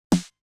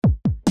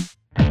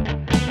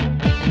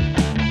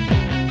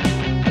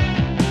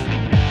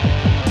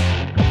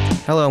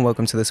Hello and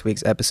welcome to this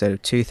week's episode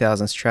of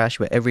 2000s Trash,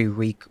 where every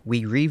week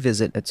we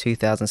revisit a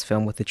 2000s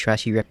film with a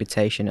trashy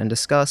reputation and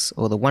discuss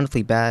all the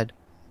wonderfully bad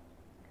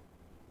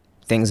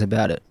things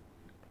about it.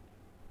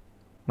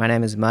 My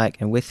name is Mike,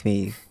 and with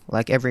me,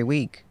 like every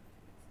week,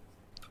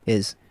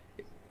 is...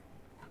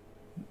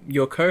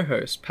 Your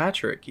co-host,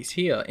 Patrick, is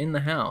here in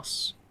the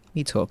house. What are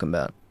you talking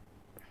about?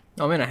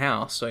 I'm in a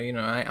house, so,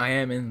 I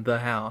am in the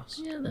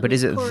house. Yeah, But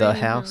is it the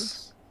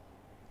house?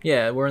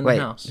 Yeah, we're in Wait,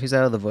 the house. who's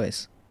that other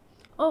voice?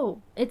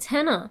 Oh, it's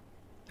Henna.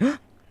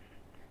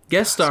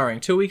 Guest starring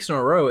 2 weeks in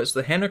a row as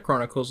the Henna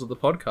Chronicles of the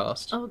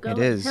podcast. Oh god,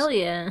 It is. hell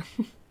yeah.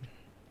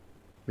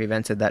 We've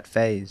entered that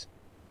phase.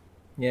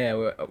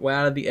 Yeah, we're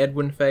out of the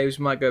Edwin phase.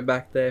 We might go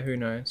back there, who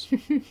knows.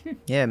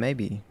 Yeah,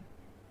 maybe.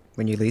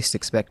 When you least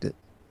expect it.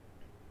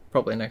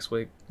 Probably next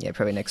week. Yeah,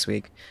 probably next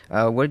week.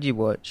 What did you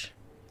watch?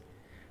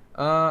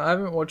 I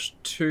haven't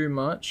watched too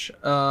much.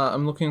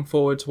 I'm looking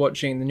forward to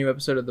watching the new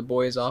episode of The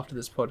Boys after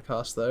this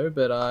podcast, though.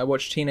 But I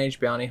watched Teenage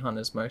Bounty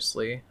Hunters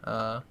mostly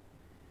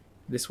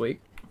this week.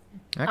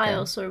 Okay. I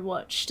also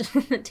watched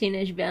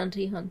Teenage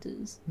Bounty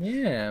Hunters.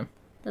 Yeah.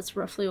 That's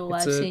roughly all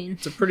It's I've a, seen.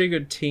 It's a pretty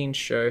good teen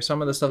show.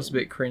 Some of the stuff's a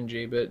bit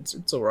cringy, but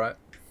it's alright.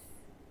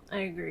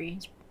 I agree.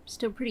 It's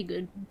still pretty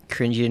good.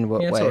 Cringy in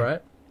what Yeah, it's way?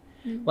 alright.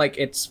 Like,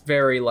 it's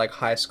very, like,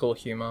 high school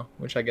humor,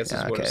 which I guess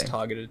is what it's Okay.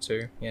 targeted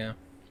to, yeah.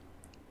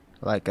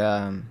 Like,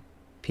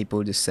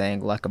 people just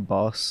saying like a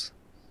boss?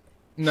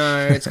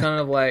 No, it's kind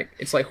of like,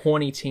 it's like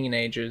horny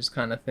teenagers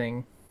kind of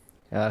thing.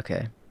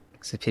 Okay.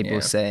 So people Yeah.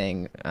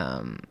 saying,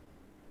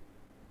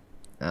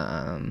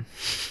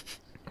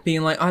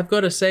 Being like, I've got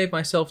to save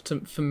myself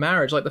for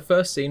marriage. Like, the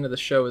first scene of the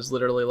show is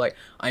literally like,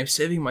 I'm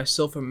saving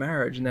myself for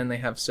marriage, and then they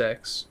have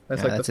sex. That's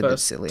Yeah, like that's the a bit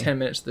first silly. 10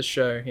 minutes of the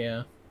show,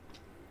 yeah.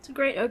 It's a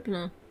great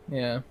opener.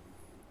 Yeah.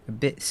 a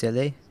bit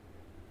silly.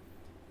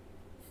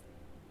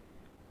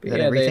 But Is that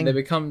yeah,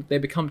 everything? they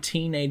become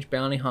teenage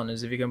bounty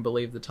hunters, if you can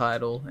believe the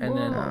title, and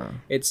then Whoa.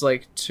 it's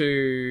like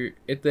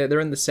they're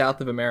in the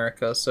south of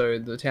America, so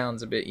the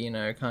town's a bit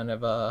kind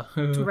of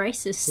It's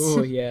racist.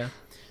 oh yeah,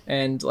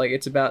 and like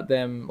it's about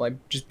them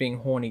like just being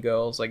horny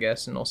girls, I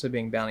guess, and also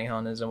being bounty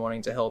hunters and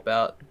wanting to help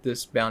out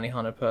this bounty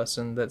hunter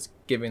person that's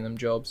giving them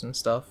jobs and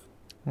stuff.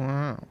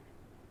 Wow.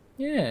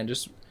 Yeah, and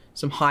just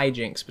some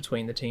hijinks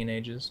between the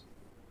teenagers.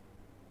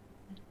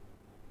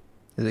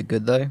 Is it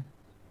good though?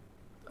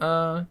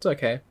 It's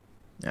okay.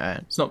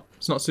 Alright. It's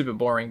not super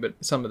boring, but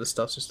some of the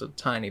stuff's just a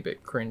tiny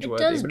bit cringeworthy. It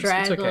does but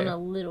drag it's okay. on a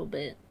little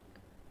bit.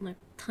 Like,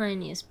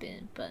 tiniest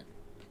bit, but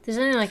there's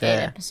only like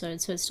Fair. 8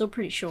 episodes, so it's still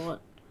pretty short.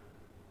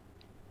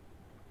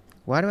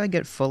 Why do I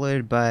get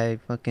followed by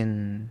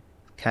fucking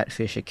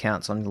catfish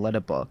accounts on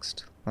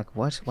Letterboxd? Like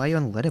what? Why are you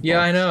on Letterboxd? Yeah,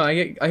 I know.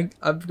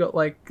 I've got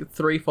like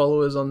 3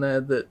 followers on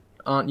there that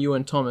aren't you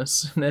and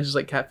Thomas, and they're just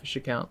like catfish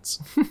accounts.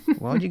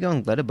 Why would you go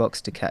on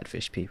Letterboxd to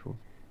catfish people?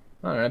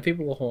 I don't know.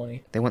 People are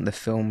horny. They want the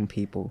film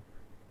people.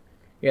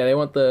 Yeah, they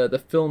want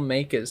the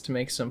filmmakers to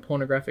make some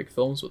pornographic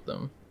films with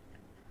them,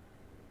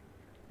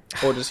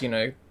 or just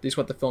they just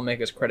want the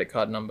filmmaker's credit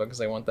card number because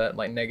they want that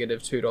like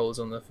negative $2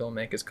 on the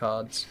filmmaker's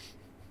cards.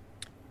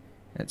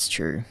 That's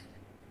true.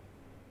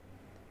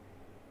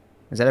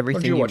 Is that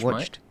everything you you watch,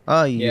 watched?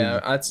 Oh, you. Yeah,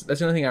 that's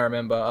the only thing I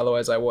remember.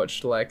 Otherwise, I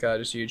watched like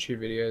just YouTube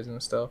videos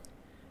and stuff,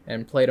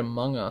 and played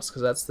Among Us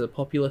because that's the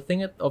popular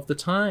thing of the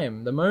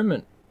time, the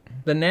moment,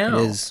 the now.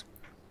 It is.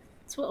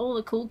 That's what all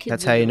the cool kids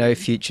That's are how you know doing.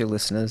 future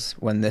listeners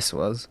when this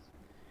was.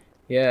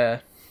 Yeah,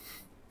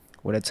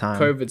 What a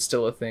time. COVID's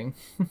still a thing.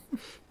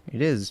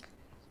 It is.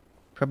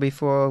 Probably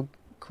for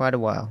quite a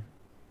while.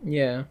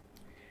 Yeah,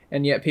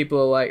 and yet people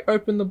are like,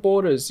 open the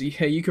borders.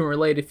 Yeah, you can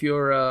relate if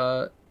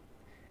you're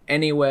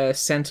anywhere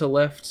centre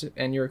left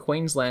and you're a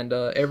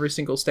Queenslander. Every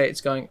single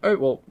state's going, oh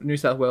well, New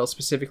South Wales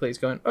specifically is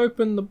going,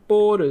 open the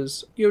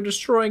borders. You're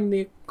destroying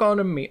the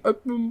economy.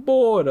 Open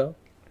border.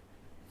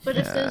 But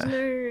if there's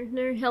Yeah.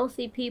 no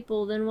healthy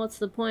people, then what's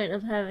the point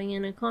of having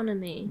an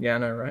economy? Yeah, I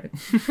know, right?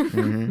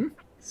 hmm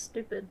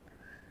Stupid.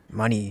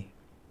 Money.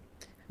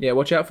 Yeah,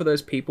 watch out for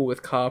those people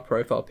with car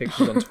profile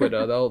pictures on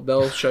Twitter.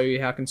 They'll show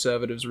you how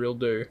conservatives real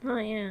do. Oh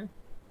yeah.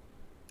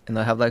 And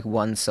they'll have like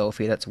one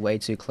selfie that's way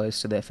too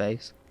close to their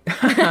face.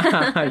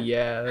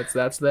 Yeah,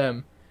 that's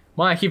them.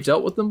 Mike, you've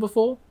dealt with them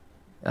before?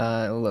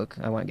 Look,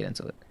 I won't get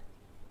into it.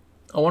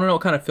 I want to know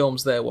what kind of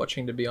films they're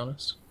watching, to be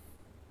honest.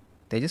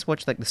 They just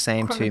watch like the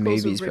same two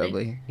Chronicles of movies, Riddick.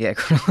 probably. Yeah,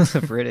 Chronicles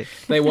of Riddick.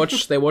 They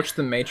watch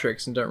The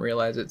Matrix and don't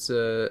realize it's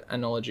a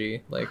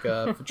analogy, like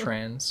for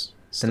trans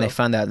Then they stuff.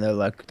 find out and they're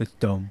like, that's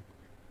dumb.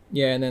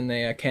 Yeah, and then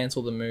they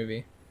cancel the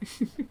movie.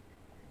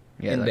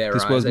 Yeah, in like, their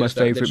this eyes. was They my just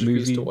don't- they favorite just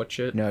refuse movie. to watch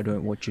it. No, I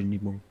don't watch it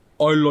anymore.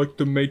 I like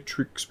The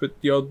Matrix, but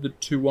the other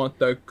two aren't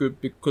that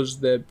good because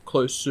they're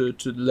closer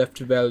to left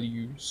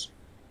values.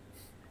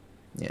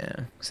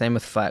 Yeah, same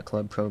with Fight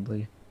Club,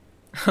 probably.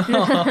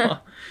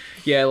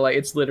 Yeah, like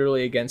it's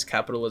literally against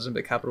capitalism,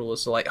 but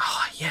capitalists are like,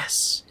 oh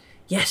yes,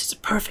 it's a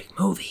perfect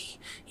movie.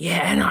 Yeah,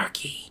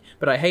 anarchy.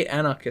 But I hate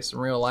anarchists in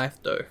real life,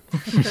 though.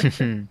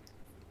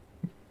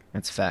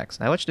 That's facts.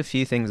 I watched a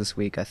few things this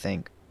week, I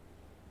think.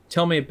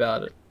 Tell me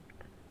about it.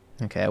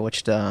 Okay, I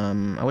watched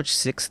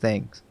 6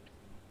 things.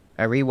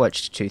 I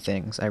rewatched two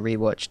things. I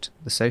rewatched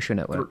The Social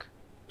Network.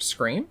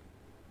 Scream?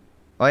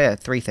 Oh yeah,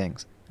 three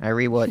things. I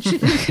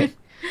rewatched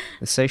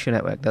The Social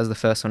Network. That was the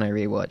first one I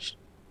rewatched.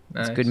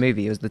 It's a good Nice.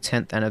 movie. It was the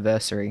 10th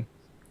anniversary.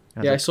 I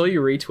was Yeah, I like, saw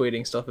you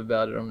retweeting stuff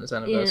about it on this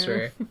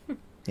anniversary.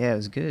 yeah, it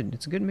was good.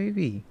 It's a good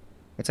movie.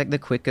 It's like the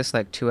quickest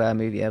 2-hour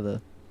movie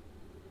ever.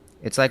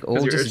 It's like 'Cause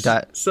all you're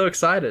just so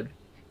excited.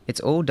 it's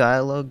all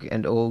dialogue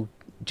and all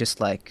just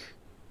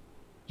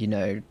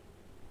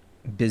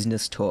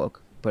business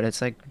talk, but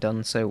it's like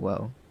done so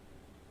well.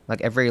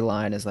 Like every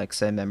line is like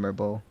so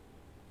memorable.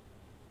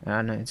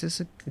 I don't know.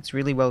 It's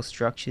really well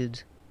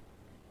structured.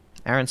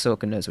 Aaron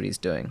Sorkin knows what he's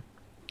doing.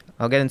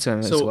 I'll get into him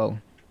as So- well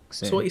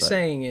soon. So what you're but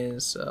saying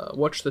is,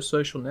 watch The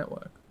Social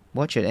Network.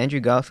 watch it. Andrew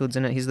Garfield's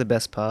in it. He's the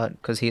best part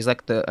because he's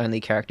like the only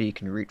character you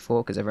can root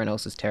for because everyone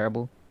else is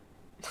terrible.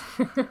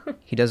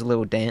 He does a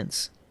little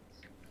dance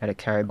at a I want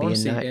Caribbean to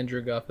see night.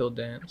 Andrew Garfield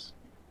dance.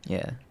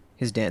 Yeah,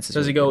 his dance is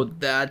Does he really go,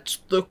 "That's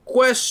the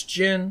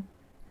question"?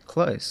 good.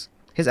 Close.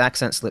 His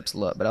accent slips a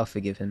lot, but I'll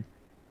forgive him.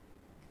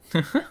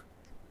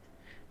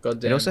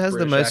 Goddamn It also has the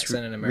British most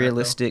accent in America.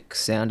 realistic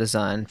sound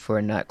design for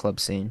a nightclub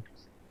scene.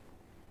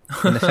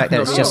 And the fact that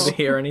Not it's being able just to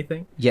hear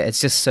anything. yeah, it's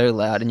just so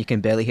loud and you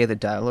can barely hear the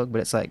dialogue, but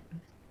it's like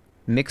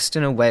mixed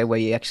in a way where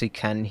you actually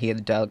can hear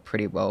the dialogue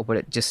pretty well, but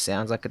it just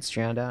sounds like it's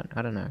drowned out.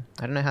 I don't know.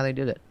 I don't know how they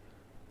did it.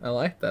 I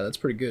like that. That's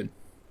pretty good.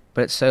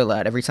 But it's so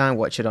loud. Every time I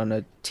watch it on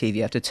a TV,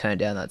 I have to turn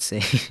down that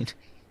scene.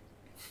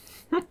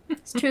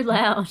 It's too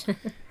loud.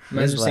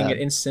 Imagine seeing loud. it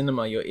in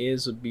cinema, your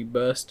ears would be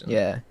bursting.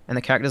 Yeah, and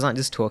the characters aren't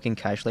just talking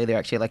casually; they're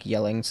actually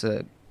yelling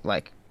to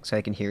so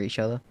they can hear each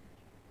other.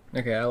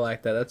 Okay, I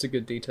like that. That's a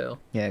good detail.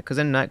 Yeah, because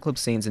in nightclub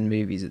scenes and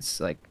movies, it's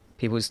like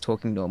people just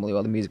talking normally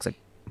while the music's like.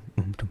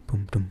 Boom, dum,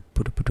 boom, dum,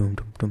 boom, dum,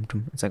 dum, dum,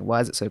 dum. It's like,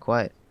 why is it so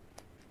quiet?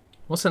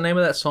 What's the name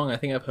of that song? I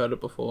think I've heard it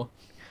before.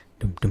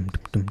 Dum, dum,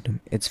 dum, dum, dum.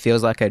 It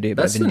feels like I do,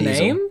 by That's Vin the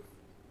Diesel. name?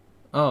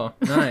 Oh,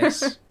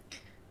 nice. Is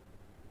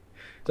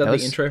that the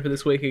was- intro for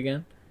this week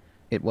again?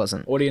 It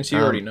wasn't. Audience, you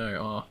Um, already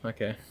know. Oh,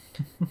 okay.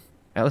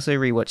 I also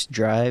rewatched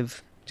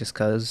Drive just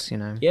cause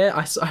Yeah,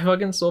 I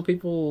fucking saw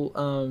people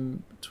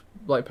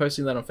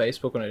posting that on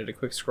Facebook when I did a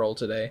quick scroll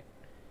today.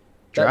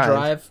 That Drive.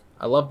 Drive,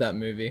 I love that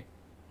movie.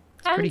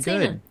 I haven't pretty seen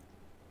good. it.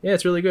 Yeah,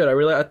 it's really good. I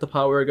really like the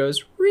part where it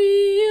goes,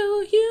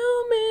 "Real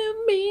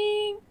human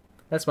being."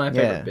 That's my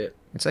favorite Yeah. bit.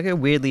 It's like a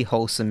weirdly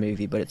wholesome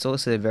movie, but it's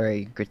also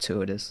very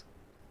gratuitous.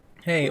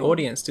 Hey, Cool.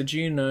 audience, did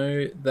you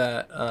know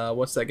that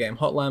what's that game?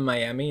 Hotline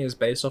Miami is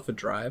based off a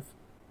Drive,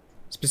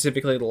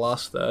 specifically the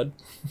last third.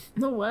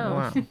 Oh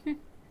wow. Wow.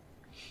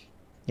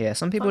 Yeah,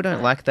 some people Fun don't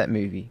fact. like that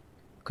movie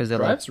because they're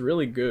Drive's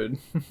really good.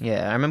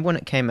 yeah. I remember when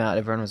it came out,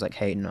 everyone was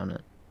hating on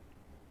it,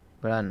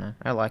 but I don't know.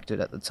 I liked it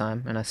at the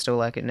time, and I still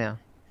like it now.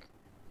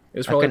 It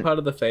was I probably couldn't- part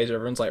of the phase where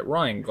everyone's like,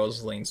 Ryan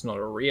Gosling's not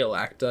a real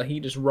actor. He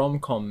just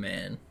rom-com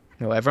man.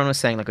 No, everyone was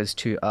saying it was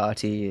too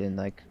arty, and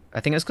I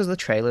think it's because the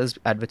trailers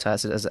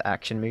advertised it as an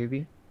action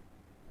movie,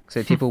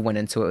 so people went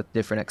into it with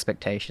different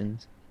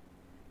expectations,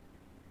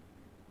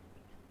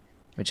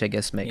 which I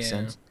guess makes Yeah.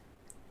 sense.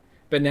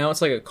 But now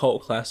it's like a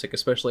cult classic,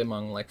 especially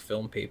among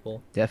film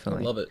people.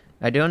 Definitely. I love it.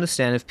 I do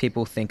understand if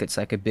people think it's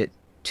a bit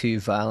too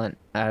violent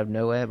out of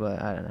nowhere,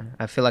 but I don't know.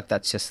 I feel like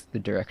that's just the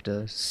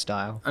director's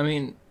style. I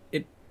mean,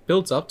 it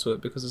builds up to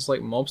it because it's like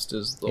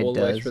mobsters It all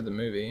the way does. through the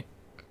movie.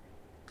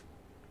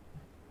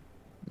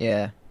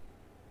 Yeah.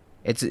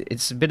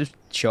 It's a bit of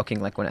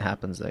shocking when it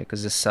happens though,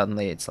 because just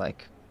suddenly it's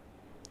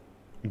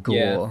gore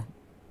Yeah.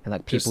 and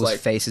Just, people's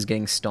faces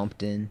getting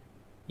stomped in.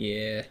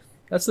 Yeah.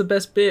 That's the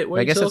best bit. What I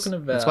are you guess talking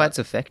about? that's why it's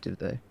effective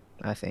though,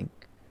 I think.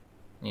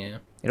 Yeah.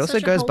 It also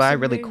Such a goes by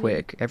wholesome really movie.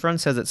 quick. Everyone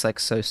says it's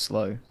so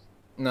slow,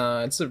 No,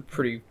 it's a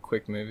pretty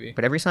quick movie.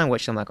 but every time I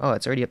watch it, I'm like, oh,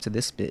 it's already up to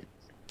this bit.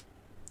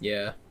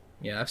 Yeah.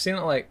 Yeah, I've seen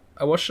it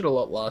I watched it a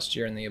lot last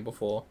year and the year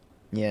before.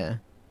 Yeah.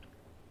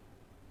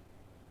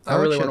 I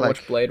really watch it, want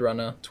to watch Blade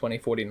Runner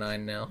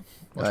 2049 now.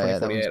 Or Oh, yeah,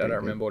 that one's 2048, I pretty don't good.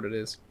 remember what it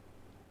is.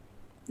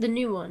 The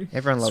new one.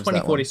 Everyone It's loves that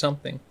 2040 one.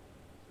 something.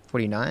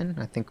 49?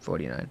 I think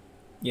 49.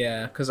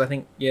 Yeah, because I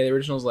think, the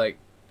original's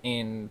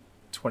in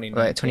 2019.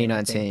 Right, I think.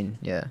 2019.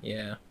 Yeah.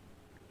 Yeah.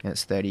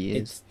 It's 30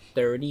 years. It's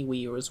 30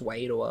 years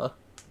later.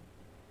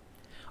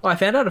 Oh, I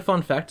found out a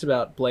fun fact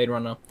about Blade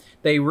Runner.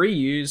 They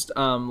reused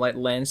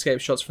landscape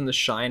shots from The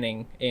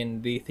Shining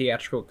in the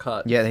theatrical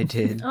cut. Yeah, they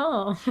did.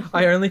 Oh.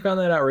 I only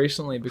found that out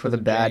recently because For the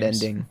of bad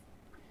James. ending.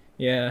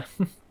 Yeah.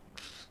 I've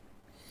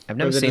Where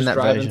never they're seen just that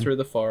driving version. through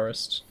the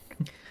forest.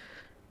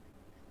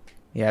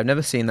 Yeah, I've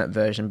never seen that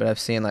version, but I've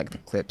seen the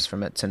clips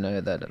from it to know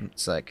that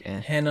it's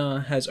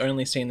Hannah has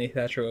only seen the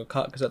theatrical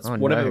cut because that's Oh,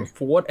 whatever no.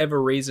 for whatever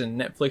reason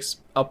Netflix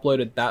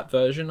uploaded that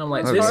version. I'm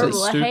like, Oh, this really? is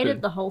horrible. I stupid.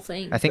 hated the whole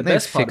thing. I think The they've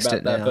best part fixed about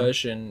it that now.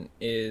 version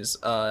is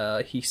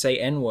he say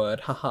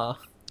n-word, haha.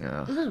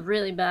 Oh. It was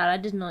really bad. I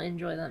did not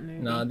enjoy that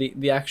movie. No, the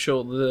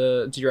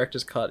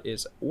director's cut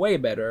is way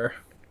better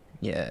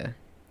Yeah.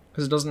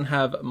 because it doesn't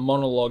have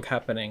monologue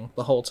happening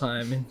the whole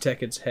time in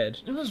Deckard's head.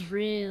 It was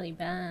really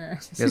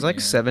bad. There's Yeah.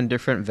 7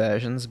 different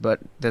versions,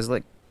 but there's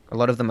a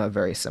lot of them are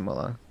very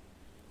similar.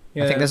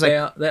 Yeah, think there's,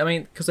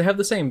 because they have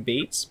the same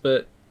beats,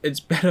 but it's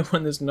better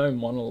when there's no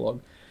monologue.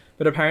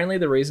 But apparently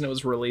the reason it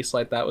was released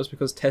like that was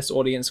because test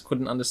audience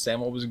couldn't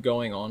understand what was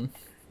going on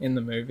in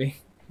the movie.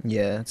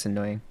 Yeah, it's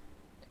annoying.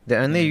 The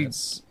Yeah, only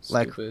it's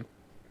like stupid.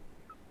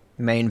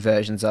 main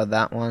versions are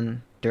that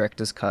one,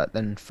 director's cut,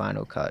 then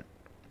final cut.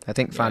 I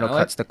think Yeah, final I like-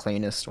 cut's the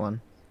cleanest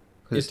one.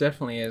 It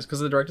definitely is, because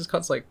the director's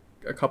cut's like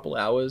a couple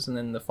hours, and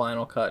then the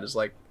final cut is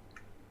like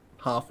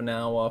half an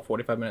hour,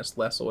 45 minutes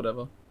less or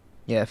whatever.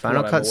 Yeah, from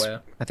final what I'm cut's.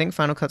 aware. I think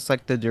final cut's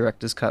like the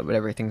director's cut, but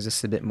everything's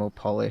just a bit more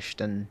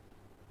polished and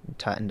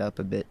tightened up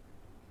a bit.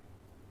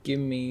 Give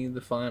me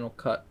the final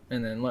cut,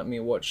 and then let me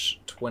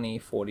watch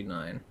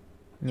 2049.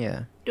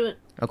 Yeah. Do it.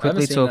 I'll I haven't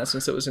quickly seen talk. that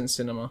since it was in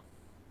cinema.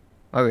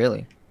 Oh,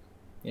 really?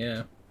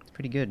 Yeah, It's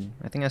pretty good.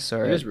 I think I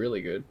saw it it. is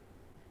really good.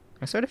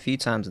 I saw it a few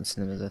times in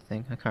cinemas, I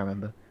think. I can't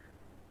remember.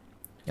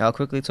 Yeah, I'll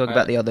quickly talk I-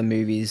 about the other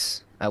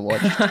movies I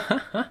watched.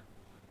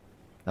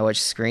 I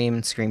watched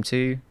Scream, Scream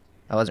 2.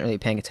 I wasn't really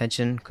paying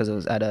attention because it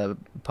was at a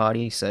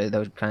party, so they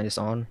were kind of just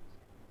on.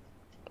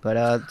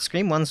 But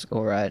Scream 1's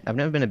alright. I've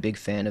never been a big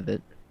fan of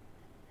it.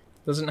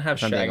 Doesn't it have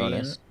If I'm being Shaggy in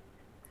honest.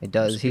 it? It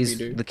does. He's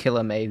Scooby-Doo. the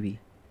killer, maybe.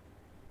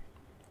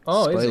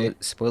 Oh, is he?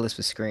 Spoilers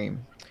for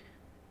Scream.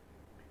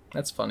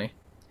 That's funny.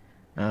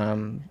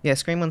 Yeah,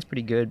 Scream 1's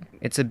pretty good.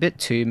 It's a bit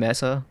too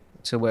meta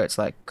to where it's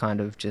like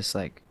kind of just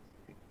like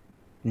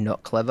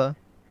not clever.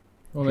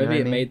 Well, You know maybe what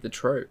I it mean? made the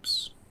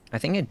tropes. I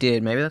think it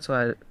did. Maybe that's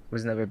why I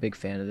was never a big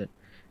fan of it.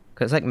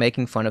 Because it's like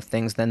making fun of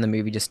things, then the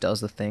movie just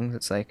does the things.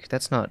 It's like,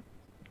 that's not.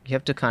 You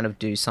have to kind of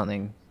do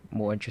something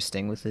more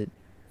interesting with it.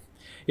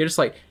 You're just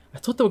like, I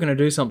thought they were going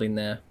to do something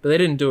there, but they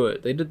didn't do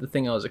it. They did the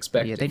thing I was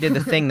expecting. Yeah, they did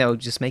the thing they were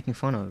just making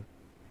fun of.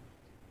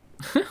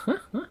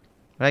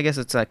 But I guess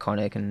it's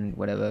iconic and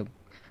whatever.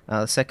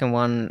 The second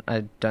one,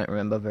 I don't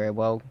remember very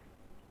well.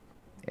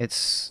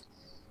 It's.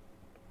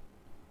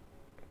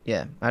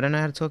 Yeah, I don't know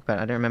how to talk about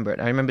it. I don't remember it.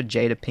 I remember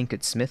Jada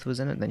Pinkett Smith was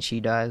in it, then she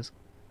dies.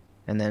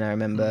 And then I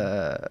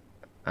remember.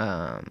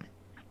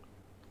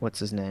 What's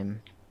his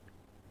name?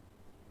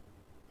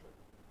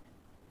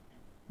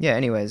 Yeah,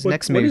 anyways,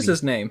 next movie. What is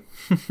his name?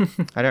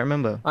 I don't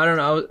remember. I don't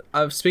know.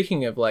 I was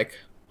speaking of like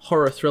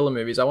horror thriller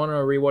movies. I want to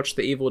rewatch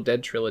the Evil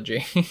Dead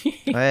trilogy.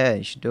 Oh, yeah,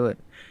 you should do it.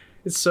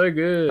 It's so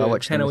good. I'll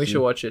watch them Hannah, with we should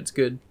you. watch it. It's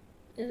good.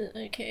 Is it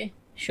okay?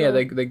 Sure. Yeah,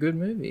 they're good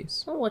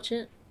movies. I'll watch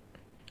it.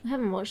 I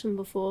haven't watched them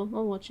before.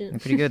 I'll watch They're it.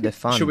 pretty good. They're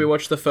fun. Should we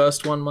watch the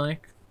first one,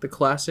 Mike? The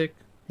classic.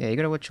 Yeah, you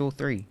gotta watch all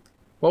three.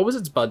 What was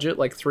its budget?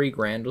 Like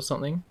 $3,000 or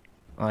something?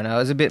 Oh, no, it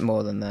was a bit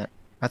more than that.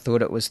 I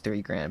thought it was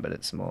 $3,000, but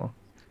it's more.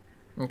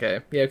 Okay,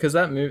 yeah, because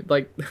that movie,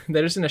 like,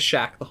 they're just in a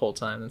shack the whole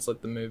time. That's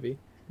like the movie.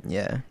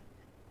 Yeah.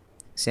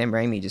 Sam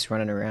Raimi just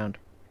running around.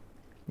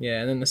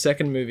 Yeah, and then the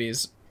second movie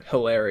is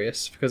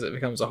hilarious because it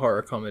becomes a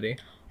horror comedy.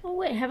 Oh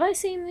wait, have I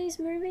seen these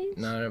movies?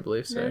 No, I don't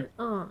believe so. No?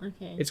 Oh,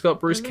 okay. It's got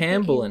Bruce I'm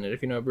Campbell thinking- in it,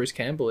 if you know who Bruce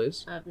Campbell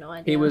is. I have no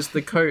idea. He was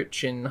the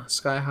coach in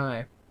Sky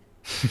High.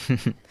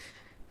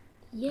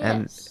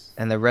 Yes.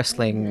 And the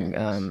wrestling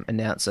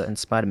announcer in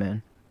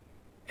Spider-Man.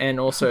 And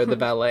also the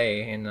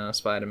valet in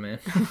Spider-Man.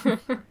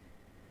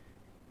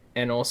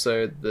 And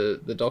also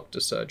the doctor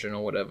surgeon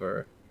or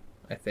whatever,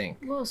 I think.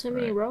 Well, so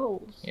many Right.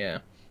 roles. Yeah.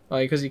 Oh,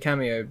 because he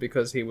cameoed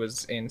because he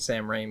was in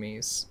Sam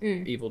Raimi's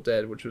Mm. Evil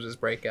Dead, which was his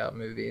breakout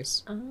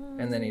movies.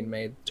 And then he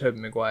made Tobey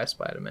Maguire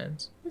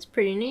Spider-Mans. That's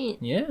pretty neat.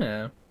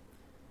 Yeah.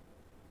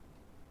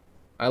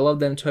 I love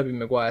them Tobey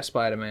Maguire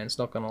Spider-Mans,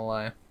 not gonna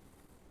lie.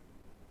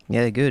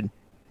 Yeah, they're good.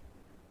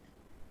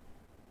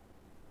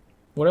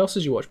 What else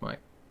did you watch, Mike?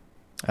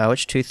 I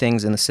watched two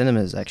things in the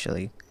cinemas,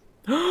 actually.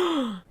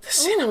 The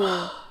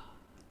cinema!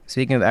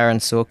 Speaking of Aaron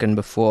Sorkin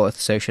before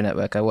Social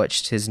Network, I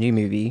watched his new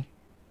movie.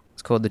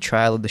 It's called The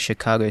Trial of the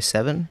Chicago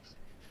 7.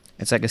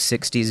 It's like a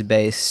 60s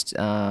based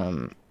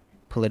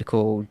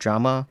political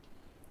drama.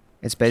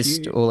 It's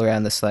based Cute. all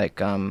around this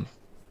like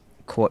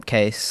court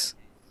case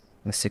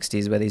in the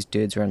 60s where these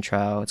dudes were on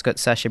trial. It's got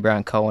Sacha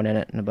Baron Cohen in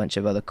it and a bunch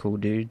of other cool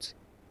dudes.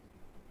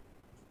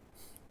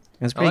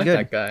 It's I pretty like good.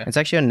 that guy. It's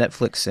actually on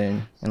Netflix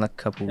soon in like a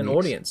couple An weeks.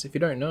 audience, if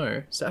you don't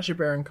know, Sacha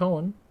Baron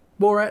Cohen,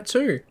 Borat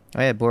 2.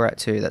 Oh yeah, Borat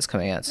 2, that's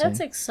coming out soon. That's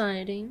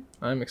exciting.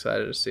 I'm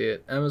excited to see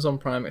it. Amazon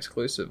Prime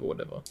exclusive or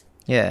whatever.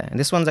 Yeah, and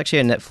this one's actually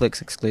a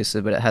Netflix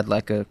exclusive, but it had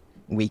like a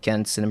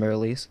weekend cinema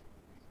release.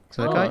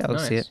 So like, Oh, oh, yeah, I'll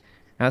see nice. it.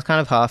 And I was kind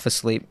of half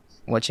asleep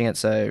watching it,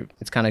 so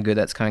it's kind of good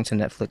that's coming to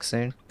Netflix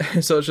soon.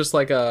 So it's just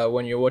like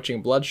when you're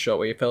watching Bloodshot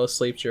where you fell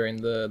asleep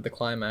during the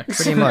climax.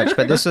 Pretty much,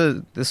 but this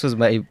was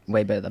way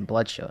better than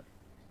Bloodshot.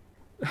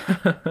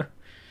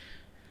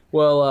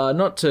 Well,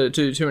 not to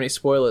too many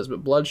spoilers,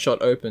 but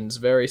Bloodshot opens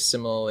very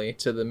similarly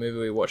to the movie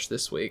we watched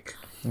this week.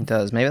 It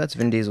does. Maybe that's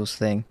Vin Diesel's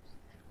thing.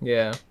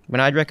 Yeah.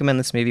 But I'd recommend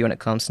this movie when it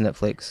comes to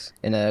Netflix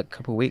in a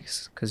couple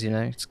weeks, because, you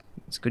know,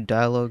 it's good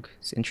dialogue,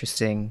 it's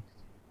interesting.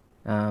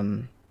 It's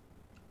an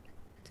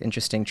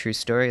interesting true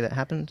story that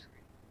happened.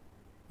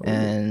 Ooh.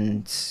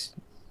 And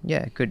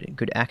yeah,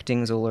 good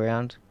actings all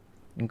around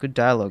and good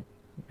dialogue.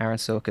 Aaron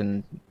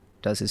Sorkin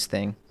does his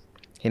thing.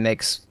 He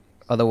makes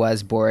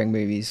otherwise boring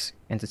movies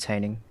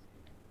entertaining.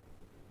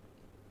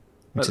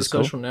 At Which the is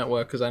cool. Social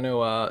Network, because I know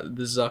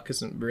the Zuck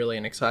isn't really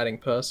an exciting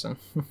person.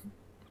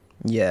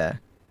 Yeah.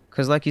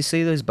 Because, like, you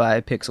see those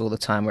biopics all the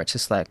time where it's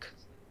just, like,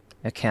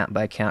 a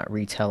count-by-count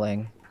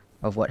retelling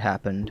of what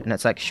happened. And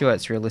it's like, sure,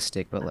 it's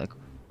realistic, but, like,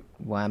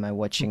 why am I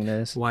watching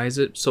this? Why is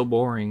it so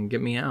boring? Get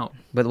me out.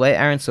 But the way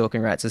Aaron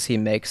Sorkin writes is he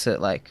makes it,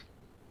 like,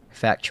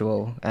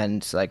 factual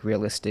and, like,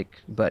 realistic,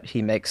 but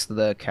he makes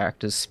the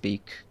characters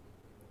speak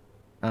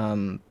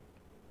in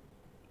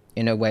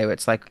a way where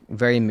it's, like,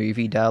 very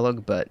movie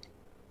dialogue, but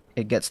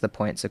it gets the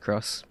points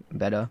across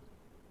better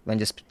than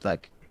just,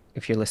 like,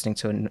 if you're listening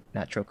to a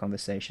natural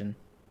conversation.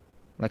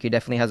 Like, he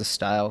definitely has a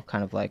style,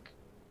 kind of like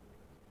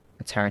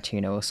a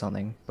Tarantino or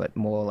something, but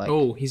more like...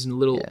 Oh, he's a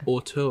little yeah.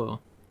 auteur.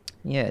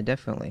 Yeah,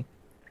 definitely.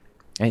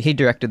 And he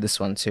directed this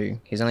one too.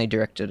 He's only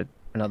directed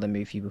another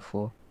movie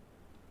before.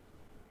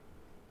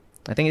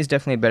 I think he's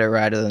definitely a better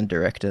writer than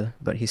director,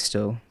 but he's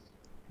still...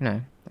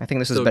 No, I think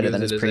this was Still better gives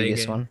than it his his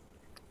previous A-game. one.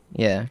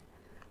 Yeah.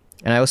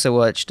 And I also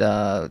watched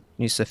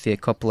new Sofia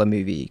Coppola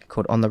movie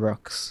called On the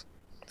Rocks.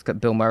 It's got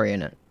Bill Murray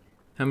in it.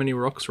 How many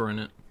rocks were in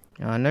it?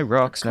 No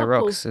rocks, no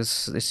couple. rocks.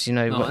 It's you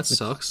know... Oh, what- that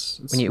sucks.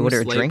 It's when you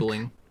order a drink?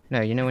 mislabeling. No,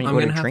 you know when you I'm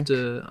order gonna a have drink?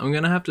 to. I'm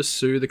gonna have to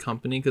sue the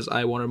company because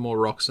I wanted more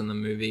rocks in the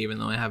movie, even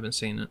though I haven't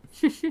seen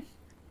it.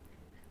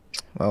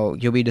 Well,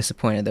 you'll be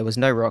disappointed. There was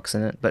no rocks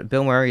in it, but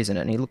Bill Murray's in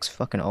it, and he looks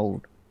fucking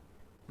old.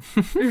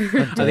 I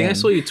think I damn.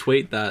 saw you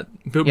tweet that.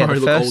 Bill Yeah, Murray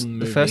the looked old in the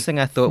the movie. first thing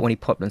I thought when he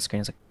popped on screen,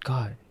 I was like,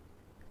 God,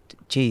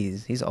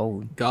 jeez, he's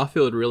old.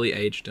 Garfield really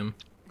aged him.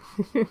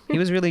 He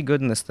was really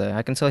good in this, though.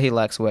 I can tell he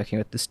likes working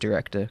with this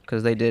director,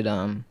 because they did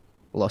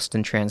Lost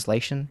in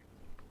Translation.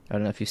 I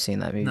don't know if you've seen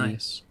that movie.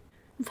 Nice.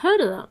 I've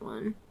heard of that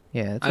one.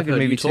 Yeah, it's a I've good heard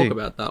movie you talk too.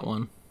 about that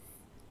one.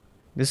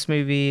 This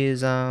movie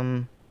is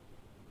it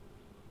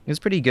was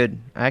pretty good.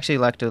 I actually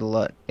liked it a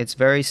lot. It's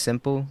very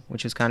simple,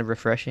 which is kind of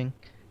refreshing.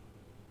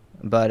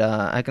 But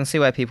I can see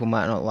why people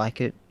might not like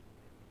it,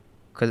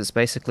 because it's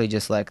basically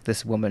just like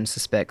this woman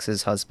suspects her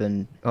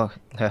husband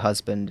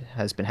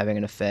has been having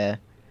an affair,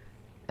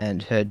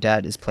 and her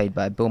dad is played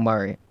by Bill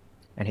Murray,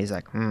 and he's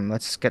like,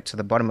 let's get to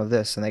the bottom of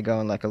this, and they go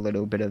on like a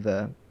little bit of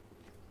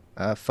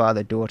a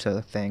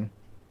father-daughter thing,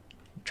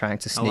 trying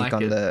to sneak like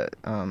on it.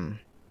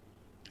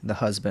 the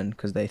husband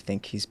because they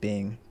think he's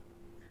being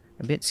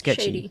a bit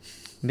sketchy, Shady.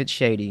 a bit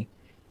shady.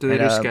 Do they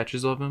And, do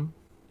sketches of him?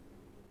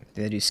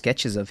 They do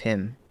sketches of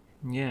him.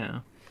 Yeah.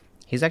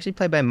 He's actually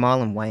played by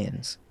Marlon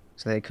Wayans,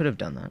 so they could have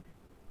done that.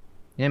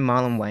 You know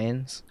Marlon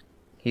Wayans?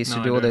 He used No,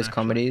 to I do all don't those actually.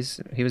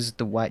 comedies. He was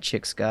the White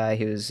Chicks guy.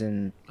 He was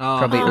in Oh,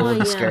 probably all of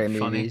the yeah. scary Funny.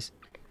 movies.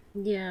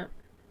 Yeah.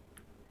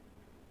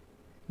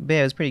 But yeah,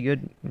 it was pretty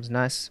good. It was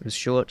nice. It was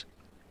short.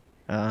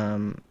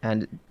 And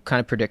kind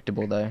of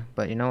predictable though.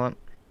 But you know what?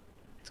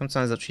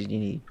 Sometimes that's what you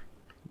need.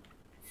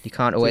 You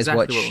can't always exactly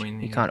watch. what we You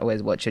need. can't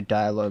always watch a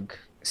dialogue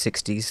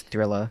 '60s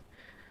thriller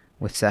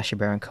with Sacha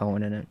Baron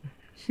Cohen in it.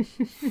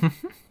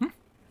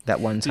 That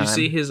one Did time. you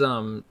see his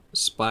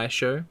spy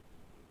show?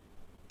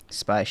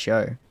 Spy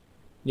show.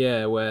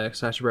 Yeah, where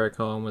Sacha Baron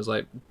Cohen was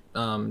like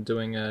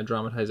doing a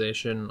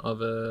dramatization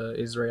of a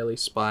Israeli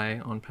spy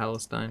on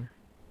Palestine.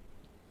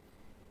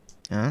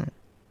 Oh.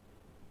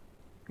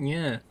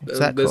 Yeah, What's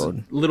that there's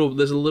called?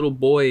 There's a little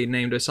boy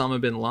named Osama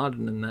bin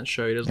Laden in that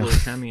show. He does a little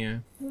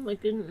cameo. Oh my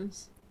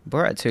goodness.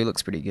 Borat 2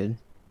 looks pretty good.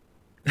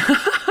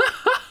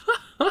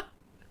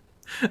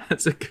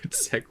 That's a good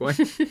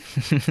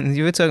segue.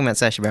 You were talking about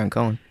Sacha Baron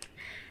Cohen.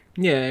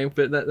 Yeah,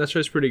 but that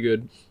show's pretty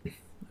good.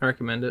 I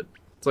recommend it.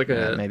 It's like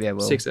Yeah, a maybe I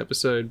will.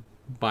 6-episode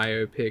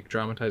biopic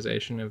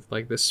dramatization of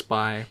like this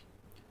spy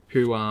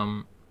who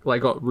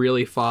like got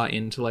really far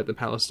into like the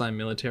Palestine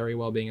military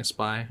while being a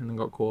spy and then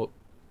got caught.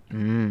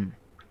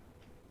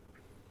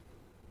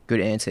 Good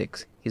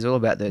antics. He's all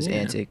about those Yeah.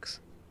 antics.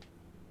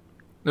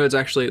 No, it's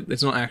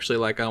not actually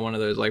like one of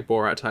those like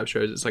Borat type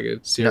shows. It's like a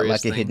Not serious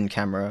like thing. a hidden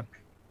camera.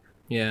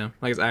 Yeah,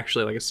 like it's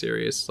actually like a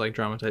serious like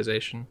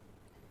dramatization.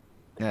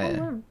 Oh, yeah.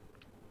 wow.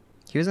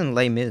 He was in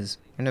Les Mis.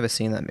 I've never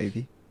seen that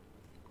movie.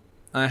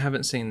 I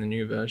haven't seen the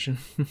new version.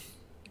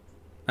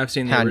 I've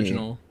seen the How new?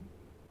 original.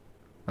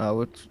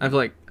 Oh,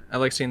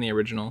 I've seen the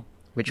original.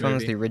 which one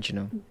was Movie. the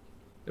original?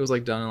 It was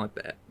like done in like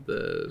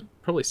the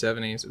probably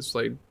 70s. It's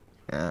like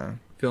film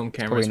Probably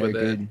cameras no were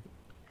there. good.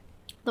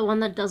 The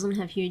one that doesn't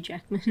have Hugh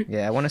Jackman.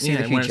 Yeah, I want to see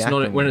the Yeah, Hugh when it's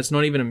Jackman not when it's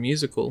not even a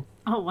musical.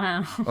 Oh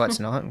wow. Oh, it's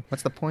not?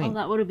 What's the Oh, point?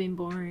 that would have been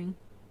boring.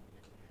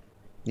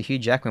 The Hugh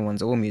Jackman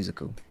one's all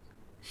musical.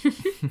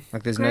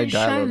 Like, there's Greatest no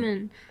dialogue.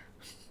 Showman.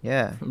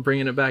 Yeah, I'm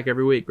bringing it back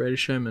every week.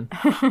 Greatest Showman.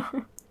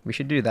 we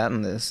should do that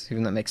in this,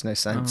 even though it makes no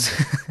sense.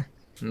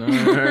 No,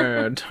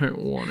 I don't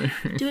want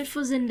to. Do it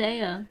for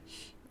Zendaya.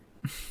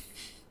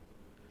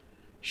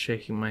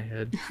 Shaking my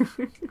head.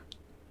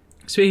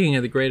 Speaking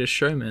of the Greatest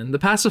Showman, The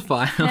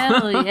Pacifier.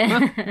 Hell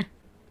yeah.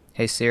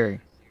 Hey Siri,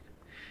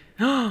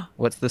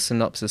 what's the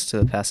synopsis to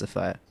The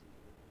Pacifier?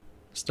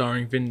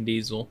 Starring Vin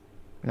Diesel.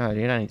 No,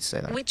 you don't need to say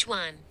that. Which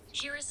one?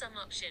 Here are some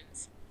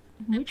options.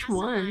 Which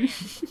one?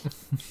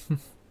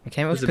 It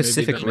came with There's a movie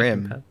Pacific about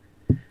making Rim.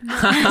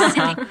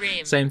 Pacific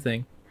Rim. Same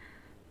thing.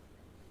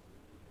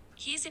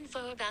 Here's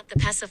info about the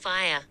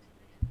pacifier.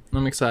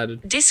 I'm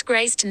excited.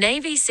 Disgraced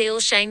Navy SEAL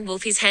Shane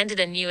Wolf is handed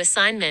a new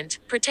assignment: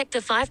 protect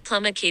the 5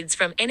 plumber kids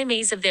from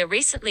enemies of their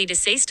recently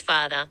deceased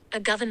father, a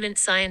government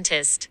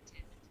scientist.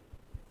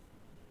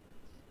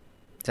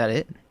 Is that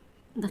it?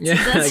 Yeah,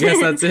 I guess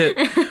that's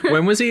it.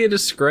 When was he a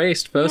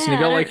disgraced person?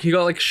 Yeah. He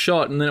got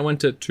shot, and then it went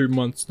to 2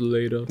 months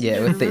later. Yeah, I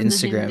with the remember him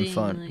Instagram being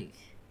font. like-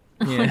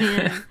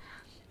 Yeah.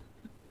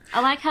 I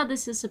like how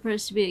this is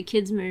supposed to be a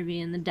kids movie,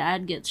 and the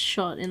dad gets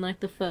shot in like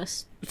the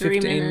first 3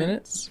 15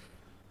 minutes.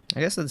 I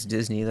guess that's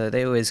Disney though.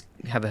 They always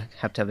have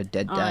to have a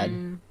dead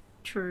dad.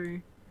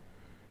 True.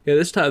 Yeah,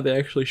 this time they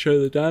actually show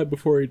the dad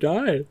before he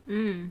died.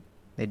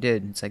 They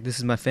did. It's like, this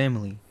is my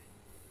family.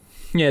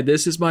 Yeah,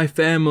 this is my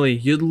family.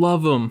 You'd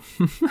love them.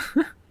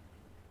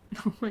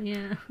 Oh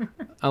yeah.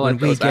 I like When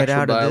we those get actual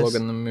out of dialogue this-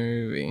 in the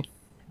movie.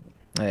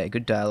 Oh, yeah,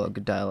 good dialogue.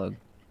 Good dialogue.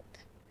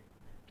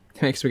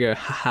 It makes me go,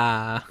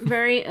 haha.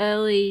 Very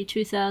early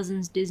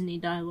 2000s Disney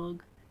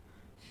dialogue.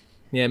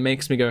 Yeah, it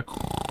makes me go.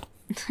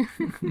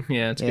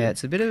 Yeah, it's Yeah, good.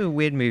 it's a bit of a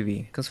weird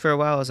movie because for a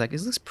while I was like,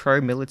 is this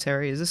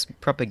pro-military? Is this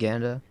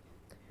propaganda?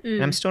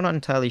 And I'm still not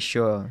entirely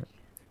sure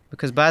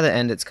because by the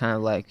end it's kind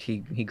of like he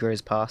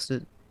grows past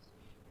it.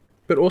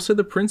 But also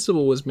the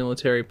principal was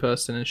military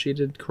person, and she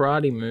did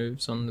karate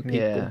moves on the people.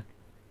 Yeah.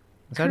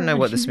 So I don't know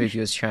what this movie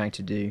was trying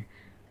to do.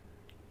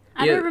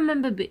 I Yeah. don't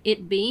remember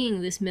it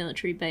being this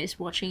military base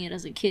watching it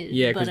as a kid.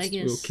 Yeah, but because I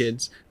guess we were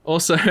kids.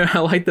 Also, I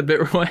like the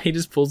bit where he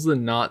just pulls the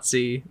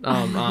Nazi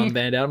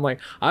armband out. I'm like,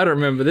 I don't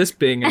remember this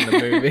being in the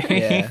movie.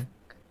 Yeah.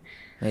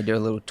 They do a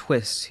little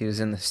twist. He was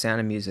in the Sound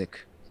of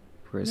Music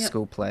for his Yep.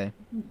 school play.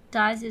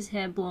 dyes his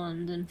hair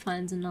blonde and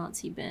finds a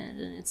Nazi band,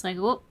 and it's like,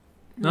 oh,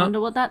 I No. wonder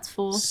what that's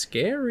for.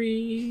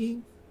 Scary.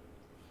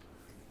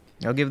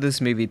 I'll give this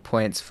movie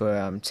points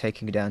for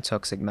taking down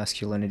toxic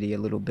masculinity a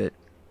little bit.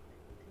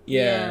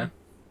 Yeah.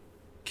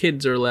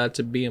 Kids are allowed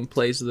to be in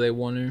places they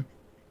want to.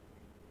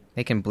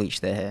 They can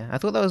bleach their hair. I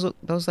thought that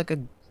was like a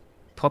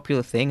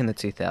popular thing in the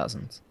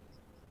 2000s.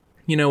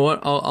 You know what?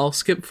 I'll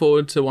skip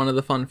forward to one of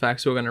the fun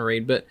facts we're going to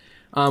read. But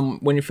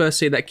when you first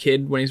see that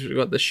kid, when he's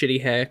got the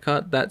shitty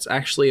haircut, that's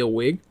actually a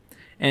wig.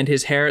 And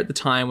his hair at the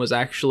time was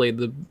actually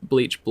the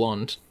bleach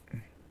blonde.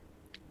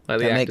 Like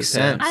the That makes actor's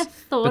hair. sense. I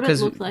thought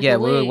Because it looked like yeah, a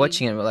we were wig.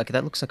 watching it. We're like,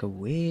 that looks like a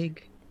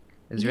wig.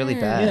 It's really Yeah.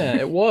 bad.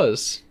 Yeah, it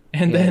was.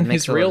 And Yeah, it then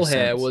makes his a lot of real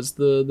hair sense. was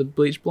the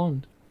bleach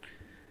blonde.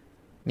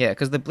 Yeah,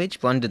 because the bleach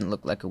blonde didn't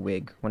look like a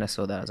wig when I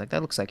saw that. I was like,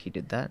 that looks like he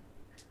did that.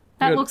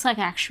 That Good. looks like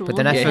actual. But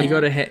then I Yeah, thought-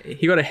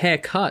 he got a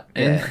haircut.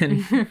 And Yeah.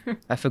 then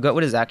I forgot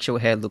what his actual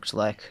hair looked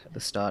like at the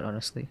start,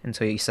 honestly,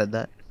 until you said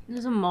that.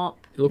 There's a mop.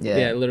 it looked, Yeah.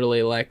 yeah,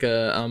 literally like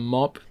a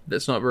mop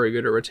that's not very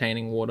good at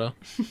retaining water.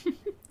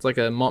 It's like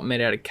a mop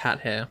made out of cat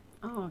hair.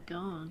 Oh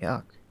god.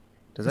 Yuck.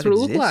 Does That's that what it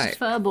looked exist? like.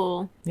 Fur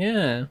ball.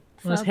 Yeah,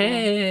 on his Furball.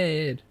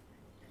 head.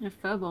 A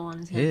fur ball on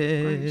his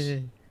head. Gross. Yeah.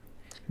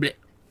 Blech.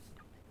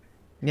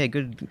 Yeah,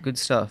 good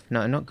stuff.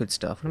 No, not good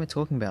stuff. What am I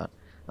talking about?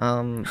 I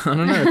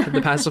don't know.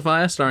 The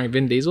Pacifier, starring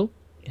Vin Diesel.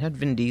 It had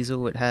Vin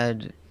Diesel. It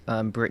had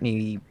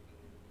Brittany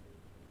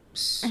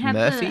I have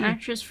Murphy. the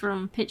actress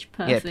from Pitch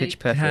Yeah, Perfect. Pitch It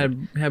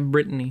Perfect. had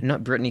Brittany.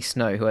 Not Brittany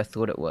Snow, who I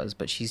thought it was,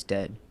 but she's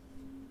dead.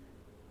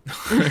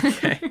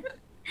 Okay.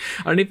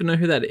 I don't even know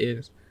who that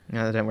is.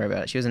 No, don't worry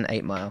about it. She was in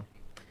 8 Mile.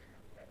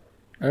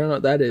 I don't know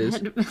what that is.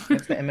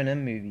 That's the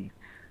Eminem movie.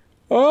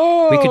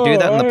 Oh, We could do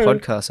that on the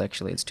podcast,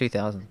 actually. It's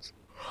 2000s.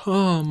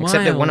 Oh, Miles.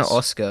 Except it won an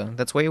Oscar.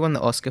 That's why you won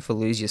the Oscar for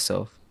Lose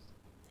Yourself.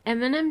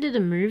 Eminem did a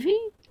movie?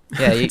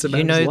 Yeah, It's about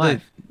you know his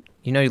life.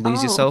 Lose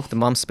Oh. Yourself, the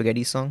Mom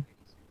Spaghetti song.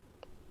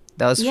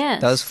 That was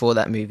Yes. that was for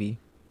that movie.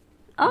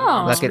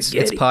 Oh. Like it's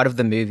Spaghetti. part of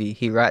the movie.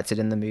 He writes it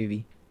in the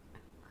movie,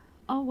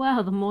 Oh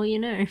wow, the more you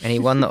know. and he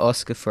won the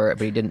Oscar for it,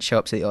 but he didn't show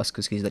up to the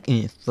Oscars because he's like,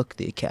 fuck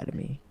the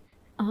Academy.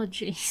 Oh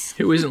jeez.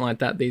 Who isn't like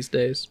that these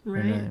days? I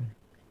Right. know.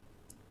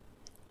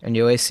 And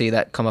you always see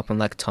that come up on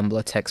like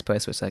Tumblr text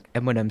posts where it's like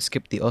Eminem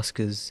skipped the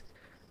Oscars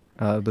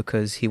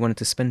because he wanted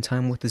to spend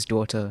time with his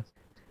daughter,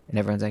 and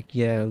everyone's like,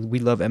 yeah, we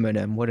love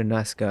Eminem. What a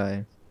nice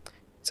guy.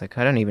 It's like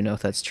I don't even know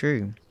if that's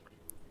true.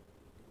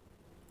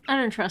 I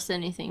don't trust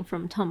anything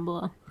from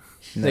Tumblr.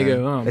 They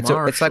go, "Oh, it's like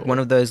Marshall." one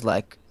of those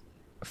like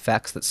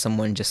facts that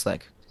someone just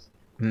like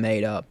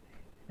made up,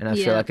 and I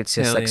feel Yeah. like it's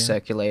just Hell like yeah.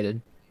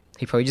 circulated.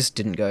 He probably just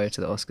didn't go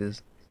to the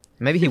Oscars.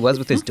 Maybe he was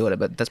with his daughter,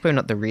 but that's probably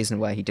not the reason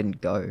why he didn't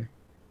go.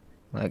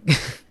 Like,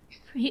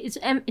 It's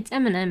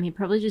Eminem. He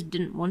probably just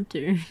didn't want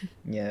to.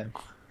 yeah,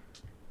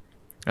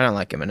 I don't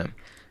like Eminem.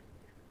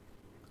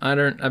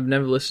 I've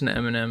never listened to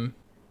Eminem,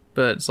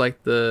 but it's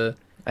like the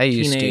I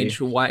used teenage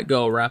to. white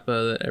girl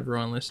rapper that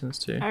everyone listens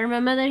to. I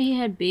remember that he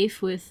had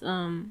beef with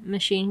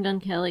Machine Gun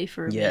Kelly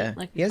for a Yeah, bit.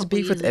 Like he has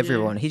beef with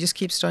everyone. He just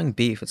keeps starting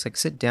beef. It's like,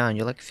 sit down.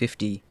 You're like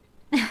 50.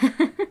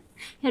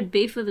 He had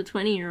beef with a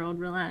 20-year-old.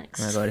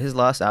 Relax. Oh my god, his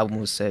last album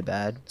was so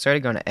bad. Sorry to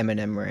go on an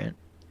Eminem rant,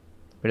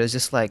 but it was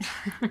just like,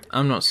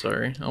 I'm not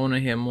sorry. I want to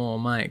hear more,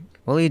 Mike.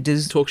 all he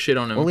did, Talk shit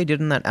on him. all he did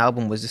in that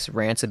album was just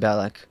rants about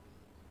like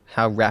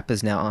how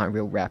rappers now aren't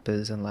real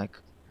rappers and like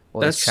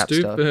all That's this trap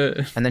stuff.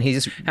 stupid. And then he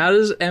just How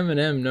does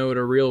Eminem know what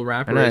a real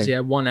rapper I know. is? He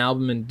had one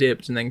album and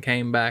dipped and then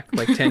came back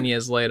like 10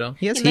 years later.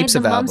 he has He made heaps the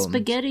of Mom albums.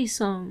 Spaghetti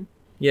song.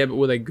 Yeah, but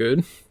were they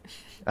good?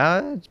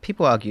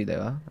 People argue they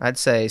are. I'd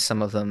say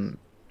some of them.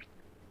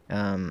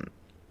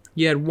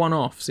 You had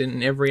one-offs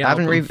in every I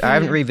album.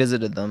 haven't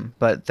revisited them,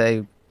 but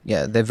they're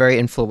very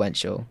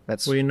influential.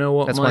 That's Well, you know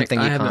what, that's Mike? one thing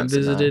you I can't haven't deny.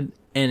 visited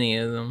any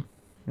of them.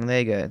 Well, there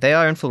you go. They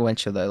are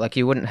influential though. Like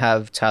you wouldn't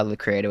have Tyler the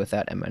Creator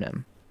without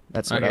Eminem.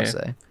 That's what I'll Okay.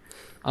 say.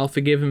 I'll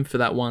forgive him for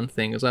that one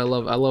thing, because I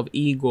love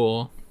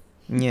Igor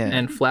Yeah.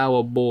 and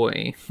Flower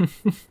Boy.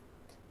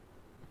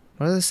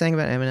 What was I saying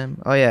about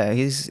Eminem? Oh yeah,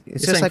 it's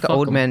just saying like an fuck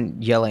old 'em. man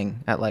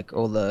yelling at like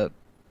all the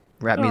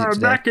rap music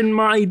today. back in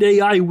my day,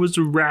 I was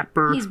a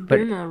rapper. He's But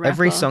boomer rapper.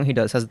 every song he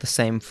does has the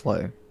same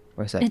flow.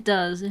 Where it's like, It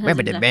does. It has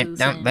exactly the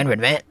same.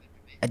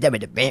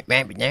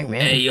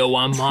 Hey, yo,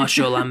 I'm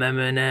Marshall. I'm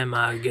Eminem.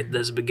 I get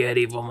the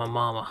spaghetti for my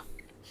mama.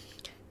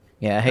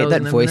 yeah, I hate was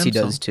that an voice he Eminem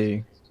does song.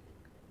 too.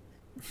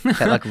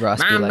 That like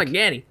raspy, Mom like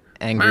spaghetti.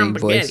 angry Mom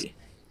voice. spaghetti.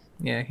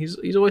 Yeah,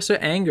 he's always so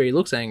angry. He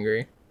looks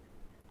angry.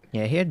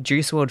 Yeah, he had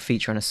Juice WRLD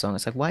feature on a song.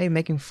 It's like, why are you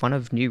making fun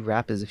of new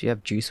rappers if you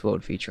have Juice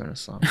WRLD feature on a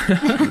song?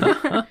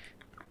 And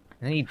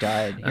then he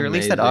died. He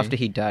released that Amazing. after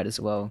he died as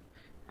well.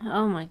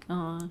 Oh my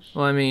gosh.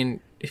 Well, I mean,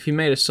 if you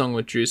made a song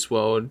with Juice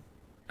WRLD,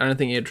 I don't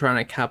think you're trying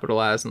to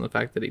capitalize on the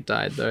fact that he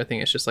died, though. I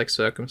think it's just like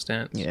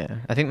circumstance. Yeah,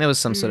 I think there was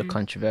some sort of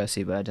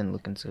controversy, but I didn't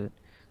look into it.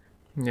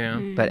 Yeah.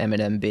 About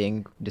Eminem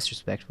being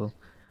disrespectful.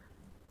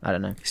 I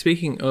don't know.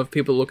 Speaking of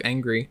people who look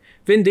angry,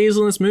 Vin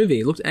Diesel in this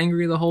movie looked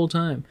angry the whole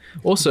time.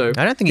 Also,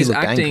 I don't think he his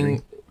looked acting.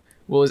 angry.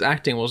 Well, his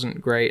acting wasn't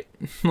great.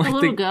 The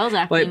little girl's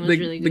acting was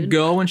really the good.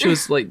 girl when she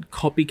was like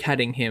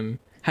copycatting him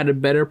had a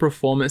better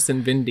performance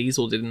than Vin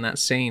Diesel did in that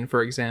scene,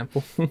 for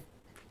example.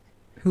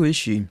 Who is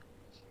she?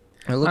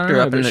 I looked don't her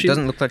know, up but and it she-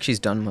 doesn't look like she's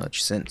done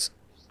much since.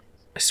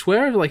 I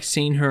swear I've like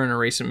seen her in a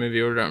recent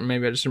movie, or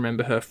maybe I just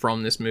remember her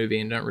from this movie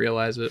and don't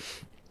realize it.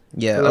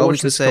 Yeah, 'Cause I oh, we watched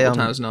can this a say couple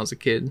times when I was a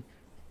kid.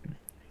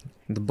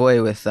 the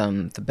boy with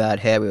the bad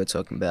hair we were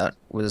talking about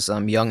was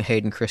young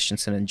Hayden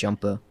Christensen in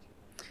Jumper.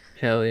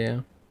 Hell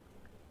yeah.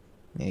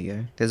 There you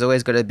go. There's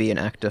always got to be an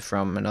actor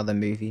from another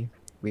movie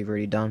we've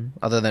already done,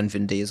 other than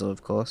Vin Diesel,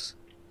 of course,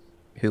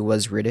 who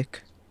was Riddick.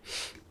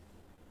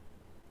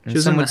 And She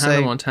was some in the would Hannah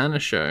say- Montana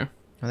show.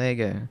 Oh, there you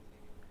go.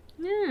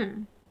 Yeah.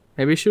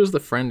 Maybe she was the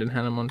friend in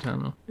Hannah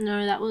Montana.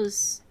 No, that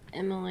was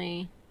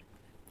Emily.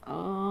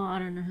 Oh, I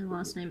don't know her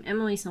last name.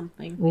 Emily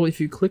something. Well,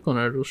 if you click on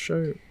her, it'll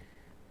show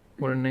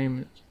what her name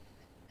is.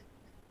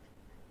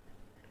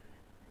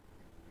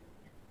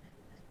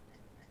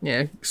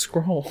 Yeah,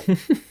 scroll. What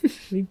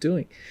are you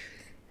doing?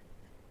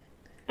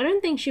 I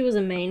don't think she was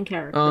a main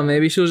character. Oh,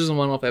 maybe she was just a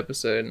one-off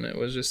episode, and it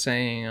was just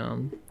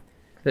saying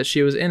that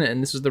she was in it,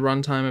 and this was the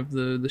runtime of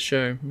the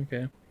show.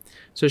 Okay,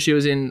 so she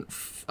was in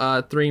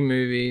 3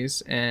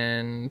 movies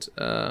and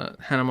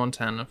Hannah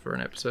Montana for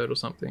an episode or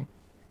something.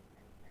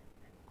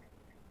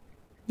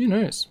 Who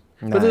knows?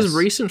 But there's Nice.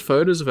 recent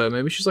photos of her.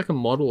 Maybe she's like a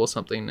model or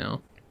something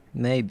now.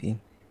 Maybe.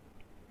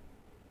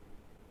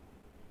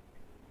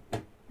 I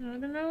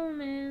don't know,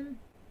 man.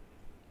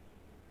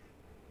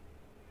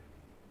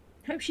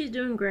 Hope she's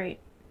doing great.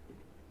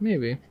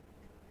 Maybe.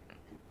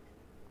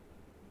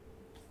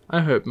 I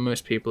hope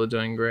most people are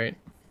doing great.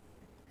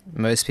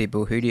 Most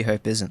people, who do you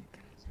hope isn't?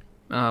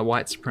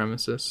 White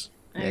supremacists.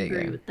 I There you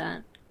agree go. with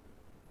that.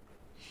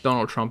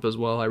 Donald Trump as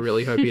well. I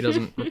really hope he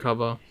doesn't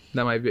recover.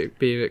 That might be a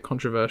bit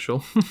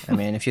controversial. I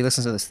mean, if you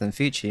listen to this in the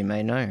future, you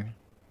may know.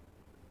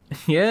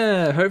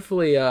 Yeah,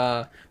 hopefully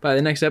by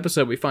the next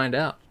episode we find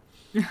out.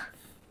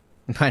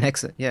 By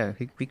next, yeah,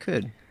 we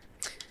could.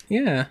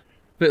 Yeah.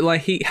 But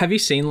like have you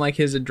seen like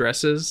his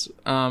addresses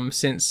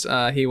since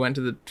he went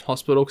to the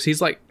hospital, cuz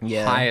he's like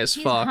Yeah. high as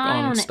He's fuck high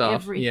on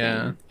stuff. everything.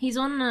 Yeah. He's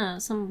on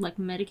some like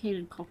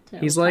medicated cocktail.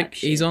 He's type like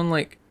shit. he's on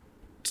like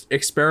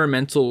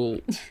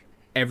experimental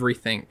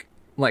everything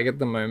like at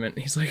the moment.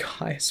 He's like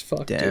high as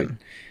fuck, Damn. dude.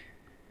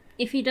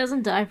 If he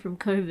doesn't die from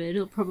COVID,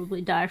 he'll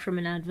probably die from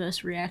an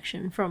adverse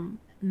reaction from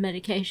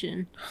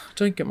medication.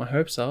 Don't get my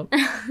hopes up.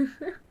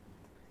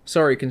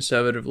 Sorry,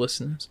 conservative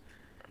listeners.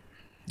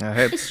 I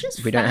hope It's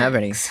just we don't have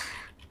any. facts.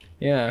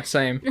 Yeah,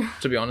 same,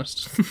 to be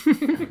honest.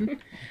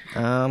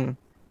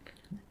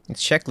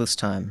 It's checklist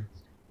time.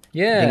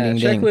 Yeah, Ding,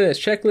 ding, ding.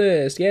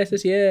 checklist.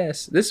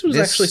 Yes. This was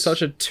This- actually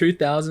such a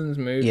 2000s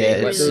movie. Yeah,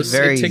 like, it's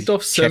very it ticked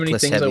off so many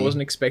checklist things I heavy.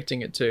 wasn't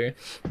expecting it to.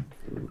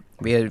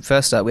 We had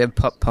first up, we had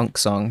pop punk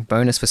song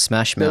bonus for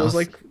Smash Mouth. There was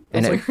like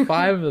And it-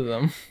 5 of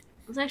them.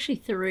 It was actually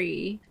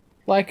 3.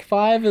 Like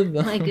 5 of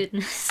them. My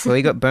goodness. Well,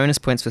 we got bonus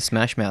points for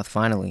Smash Mouth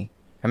finally.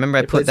 I remember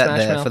I They put played that Smash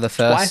there Mouth for the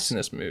twice first. in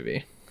this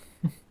movie.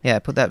 Yeah, I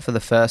put that for the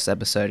first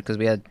episode because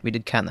we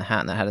did Cat in the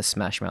Hat and that had a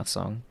Smash Mouth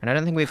song, and I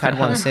don't think we've had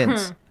one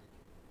since.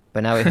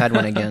 But now we've had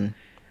one again.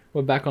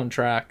 We're back on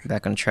track.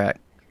 Back on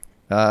track.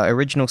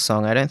 Original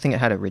song. I don't think it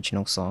had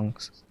original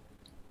songs.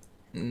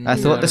 I No,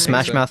 thought don't the think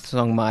Smash so. Mouth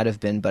song might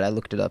have been, but I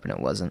looked it up and it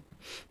wasn't.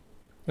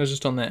 It was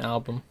just on their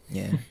album.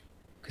 Yeah,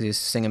 because he was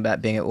singing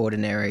about being an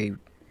ordinary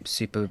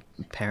super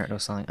parent or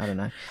something. I don't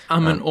know.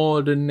 I'm an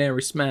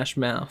ordinary Smash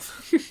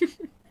Mouth.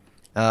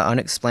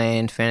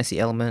 Unexplained fantasy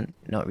element.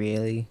 Not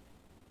really.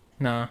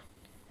 Nah.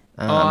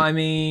 Um, I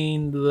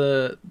mean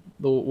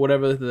the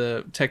whatever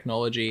the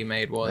technology he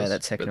made was. Yeah,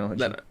 that but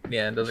technology.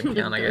 it doesn't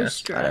The count, I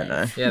Ghost guess. I don't know.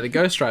 Drive. Yeah, the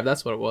Ghost Drive,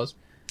 that's what it was.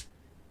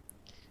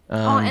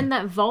 Oh, and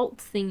that vault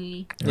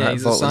thingy. Yeah, that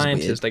he's a vault was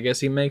scientist. I guess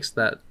he makes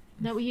that.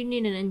 No, you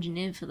need an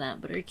engineer for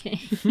that, but okay.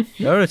 It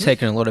would have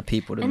taken a lot of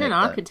people to And make an that.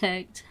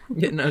 architect.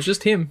 Yeah, no, it's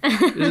just him.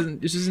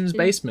 It's just in his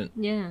basement.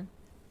 Yeah.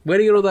 Where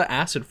do you get all that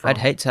acid from? I'd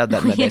hate to have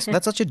that in my Yeah. basement.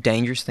 That's such a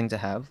dangerous thing to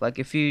have. Like,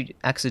 if you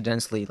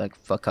accidentally, like,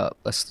 fuck up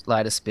a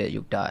slight spit,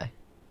 you'll die.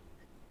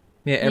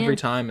 Yeah, every Yeah.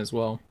 time as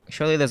well.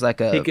 Surely there's, like,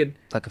 a He could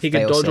dodge all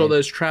fail-safe.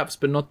 those traps,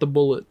 but not the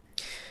bullet.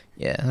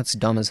 Yeah, that's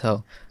dumb as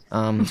hell.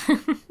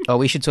 Oh,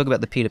 we should talk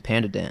about the Peter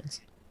Panda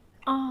dance.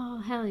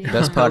 Oh, hell yeah.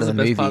 Best part of That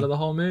was the best part movie. of the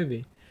whole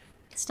movie.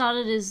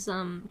 Started his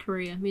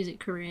music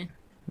career.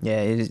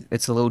 Yeah,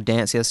 it's a little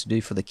dance he has to do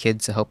for the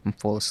kids to help him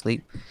fall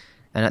asleep.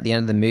 And at the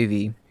end of the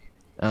movie,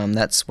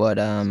 that's what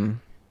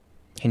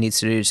he needs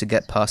to do to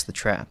get past the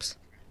traps.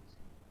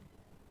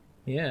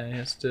 Yeah, he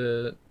has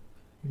to.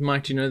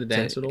 Mike, do you know the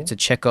dance at all? It's a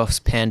Chekhov's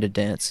panda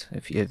dance,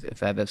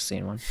 if I've ever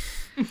seen one.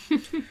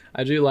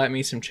 I do like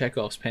me some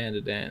Chekhov's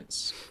panda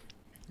dance.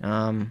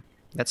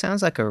 That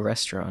sounds like a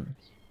restaurant.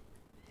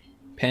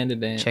 Panda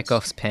dance.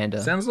 Chekhov's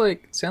panda. Sounds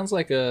like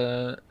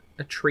a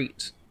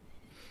treat.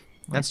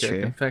 That's like true.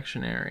 A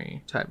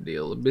confectionery type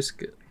deal, a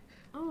biscuit.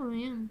 Oh,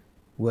 yeah.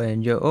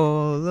 When you're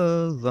all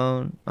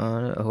alone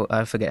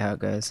I forget how it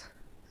goes.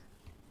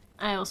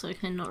 I also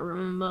cannot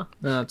remember.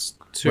 No, it's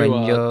too.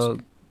 When you're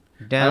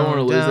down,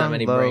 wanna lose that down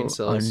many low, brain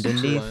cells to learn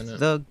underneath it.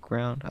 the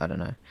ground. I don't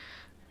know.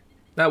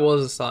 That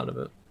was the start of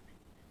it.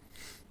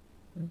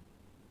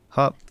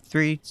 Hop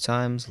 3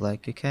 times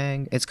like a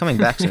king. It's coming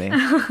back to me.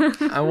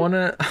 I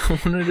wanna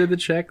do the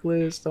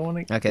checklist. I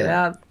wanna Okay. get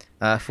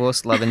out.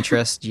 Forced love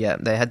interest. Yeah,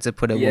 they had to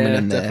put a woman Yeah,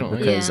 in there definitely.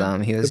 because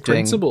Yeah. he The was doing.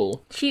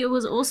 principal. She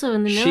was also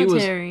in the She was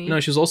military. no,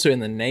 she was also in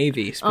the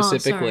Navy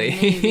specifically. Oh,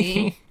 sorry,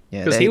 Navy.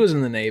 Yeah, Because he was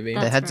in the Navy.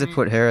 They That's had to right.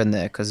 put her in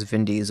there because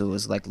Vin Diesel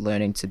was like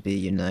learning to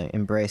be,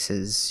 embrace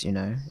his,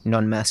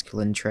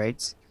 non-masculine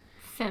traits.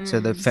 Feminine So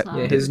the side.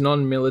 Yeah, his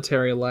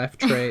non-military life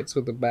traits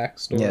with the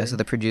backstory. Yeah, so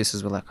the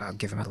producers were like, "Oh,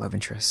 give him a love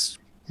interest.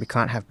 We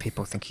can't have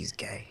people think he's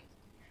gay."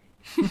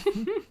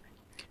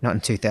 Not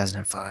in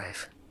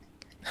 2005.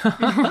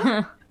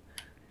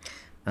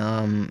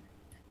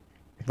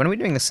 When are we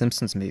doing the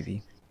Simpsons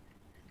movie?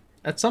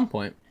 At some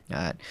point.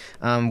 Alright.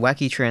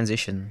 Wacky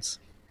transitions.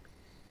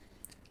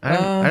 I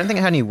don't think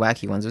it had any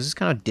wacky ones. It was just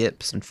kind of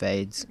dips and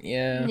fades.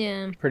 Yeah.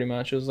 Yeah. Pretty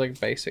much. It was like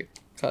basic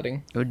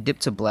cutting. It would dip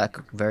to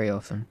black very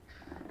often.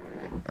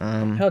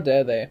 How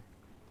dare they?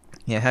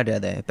 Yeah, how dare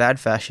they? Bad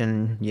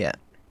fashion, yeah.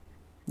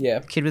 Yeah.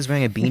 Kid was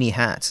wearing a beanie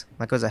hat.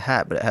 Like it was a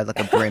hat, but it had like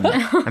a brim.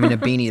 I mean, a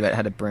beanie, but it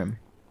had a brim.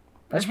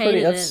 That's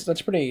hated pretty. it.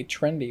 That's pretty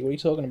trendy. What are you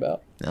talking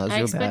about? That was I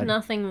real expect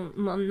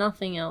bad.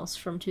 nothing else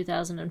from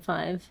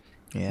 2005.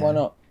 Yeah. Why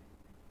not?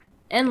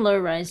 And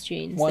low-rise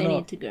jeans. Why They not?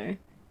 need to go. Need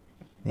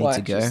Why?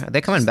 to go. Just-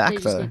 They're coming back They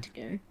just though. need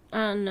to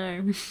go.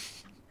 No.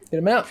 Get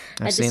him out.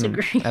 I seen them.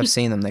 disagree. I've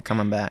seen them. They're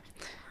coming back.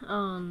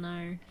 Oh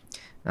no.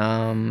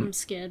 Um, I'm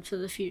scared for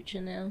the future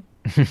now.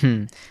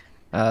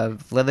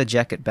 leather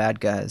jacket bad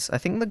guys. I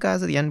think the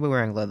guys at the end were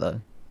wearing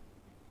leather.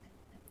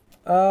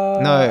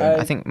 No,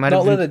 I think it might not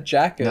have been- leather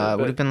jacket. No, it but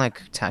would have been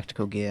like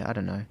tactical gear. I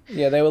don't know.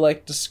 Yeah, they were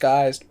like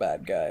disguised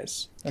bad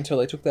guys until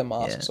they took their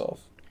masks Yeah.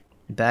 off.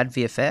 Bad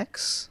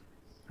VFX.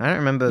 I don't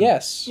remember.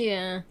 Yes.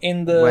 Yeah.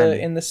 In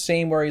When? the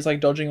scene where he's like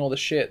dodging all the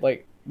shit,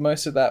 like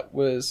most of that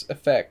was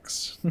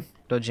effects.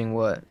 Dodging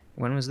what?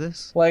 When was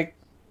this? Like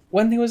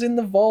when he was in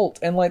the vault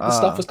and like the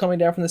stuff Ah. was coming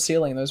down from the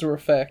ceiling, those were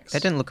effects.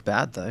 That didn't look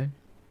bad though.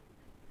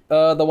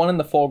 The one in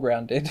the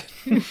foreground did.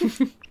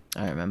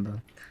 I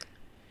remember.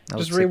 That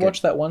Just looks like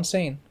rewatch that one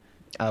scene.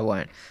 I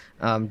won't.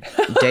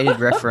 Dated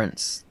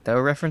reference. They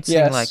were referencing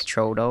Yes. like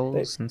troll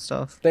dolls and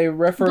stuff. They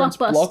reference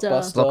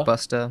Blockbuster.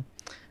 Blockbuster.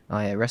 Oh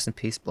yeah, rest in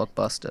peace,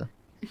 Blockbuster.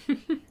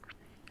 Apparently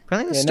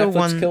Yeah, there's still Netflix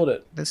one. killed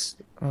it. This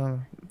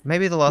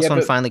maybe the last Yeah, one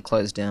but- finally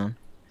closed down.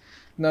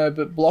 No,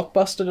 but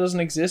Blockbuster doesn't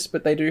exist,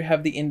 but they do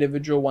have the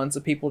individual ones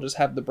that people just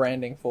have the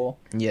branding for.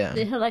 Yeah.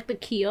 They had like the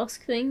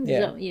kiosk things.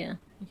 Yeah. Yeah.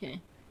 Okay. I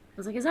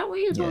was like, is that what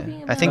you're Yeah. talking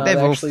I about? think No, they've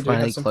they all actually do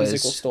finally have some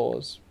physical closed.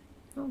 stores.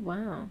 Oh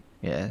wow.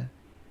 Yeah.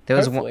 There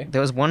was Hopefully. one.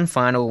 There was one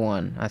final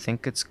one. I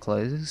think it's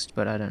closed,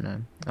 but I don't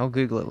know. I'll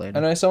Google it later.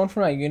 I know someone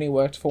from our uni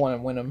worked for one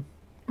in Wynnum.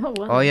 Oh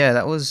wow. Oh yeah,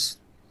 that was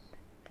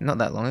not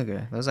that long ago.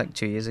 That was like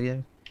 2 years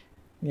ago,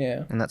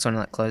 Yeah. and that's when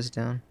that closed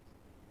down.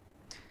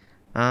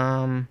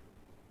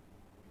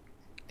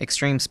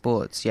 Extreme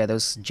sports. Yeah, there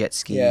was jet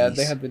skis. Yeah,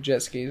 they had the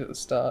jet skis at the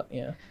start.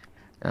 Yeah.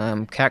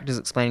 Characters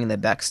explaining their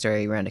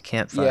backstory around a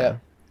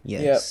campfire.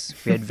 Yes.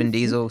 We had Vin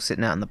Diesel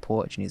sitting out on the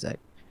porch, and he's like,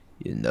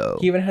 He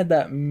even had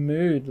that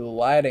mood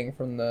lighting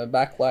from the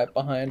backlight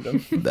behind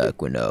him.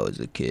 back when I was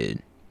a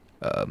kid,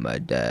 my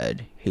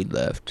dad, he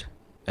left,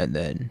 and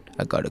then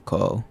I got a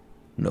call.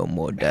 No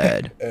more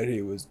dad. And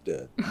he was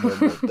dead. No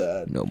more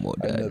dad. No more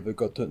I dad. never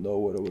got to know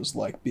what it was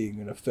like being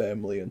in a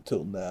family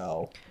until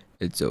now.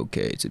 It's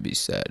okay to be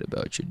sad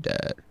about your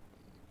dad.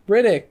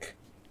 Riddick.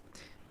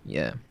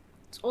 Yeah.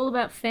 It's all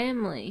about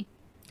family.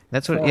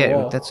 That's what. Oh, Yeah.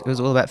 wow. It was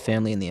all about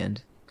family in the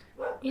end.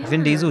 Yeah.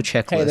 Vin Diesel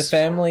Hey, the checklist.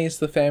 family is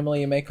the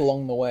family you make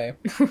along the way.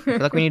 I feel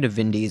like we need a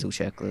Vin Diesel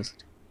checklist.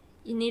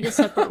 You need a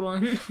separate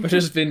one. Which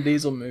is Vin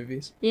Diesel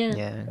movies. Yeah.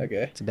 Yeah.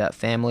 Okay. It's about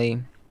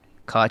family,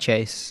 car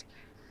chase.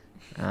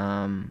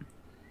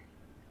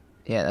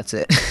 Yeah, that's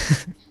it.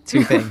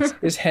 2 things.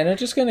 Is Hannah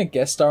just going to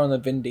guest star on the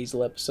Vin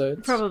Diesel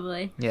episodes?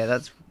 Probably. Yeah,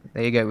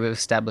 there you go. We've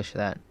established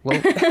that.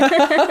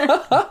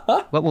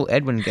 What will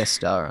Edwin guest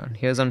star on?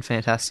 He was on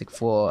Fantastic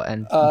Four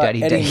and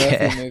Daddy Eddie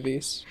Daycare. Murphy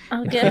movies.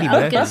 I'll Eddie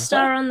Murphy. guest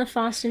star on the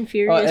Fast and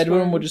Furious. Edwin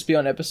will ones. just be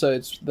on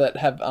episodes that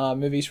have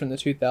movies from the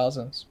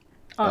 2000s.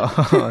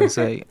 Oh,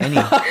 so any.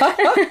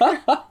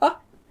 I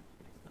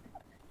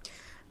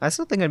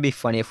still think it'd be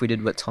funny if we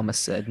did what Thomas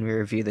said and we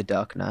review The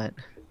Dark Knight.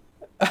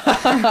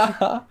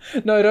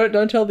 No,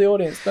 don't tell the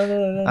audience.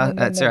 No.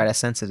 That's alright. I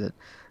censored it.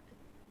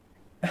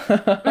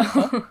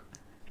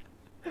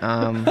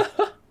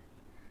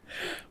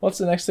 What's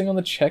the next thing on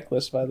the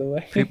checklist, by the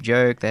way? Poop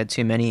joke. They had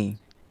too many.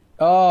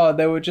 Oh,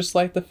 they were just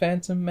like the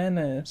Phantom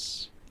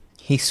Menace.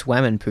 He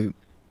swam in poop.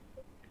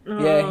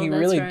 Yeah, he that's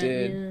really right,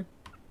 did. yeah.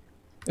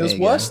 It was There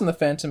you worse go. than the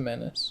Phantom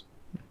Menace.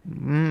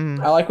 Mm.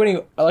 I like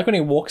when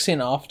he walks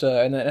in after,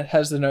 and then it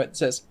has the note that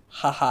says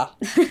 "haha."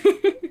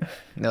 That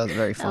was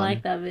very I fun.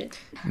 like that bit.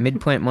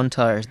 Midpoint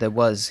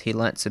montage. He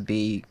learnt to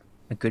be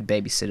a good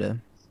babysitter.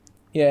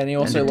 Yeah, and he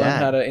also And a learned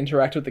dad. how to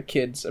interact with the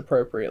kids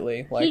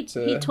appropriately, like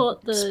He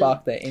taught the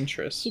spark their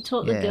interest. He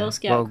taught the Yeah, Girl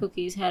Scout well-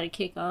 cookies how to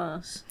kick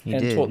ass. He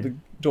and did. taught the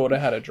daughter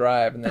how to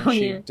drive, and then Oh,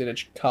 she yeah. did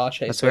a car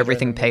chase. That's where later in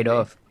everything the paid movie.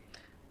 off.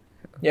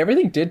 Yeah,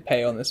 everything did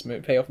pay off in this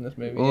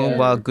movie. All yeah.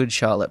 while Good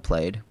Charlotte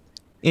played.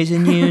 It's a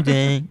new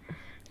day.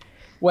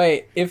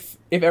 Wait, if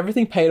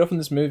everything paid off in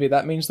this movie,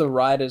 that means the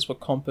writers were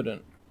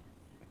competent.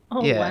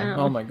 Oh Yeah.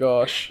 wow. Oh my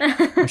gosh.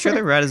 I'm sure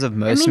the writers of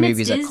most mean, it's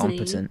movies are Disney.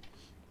 competent.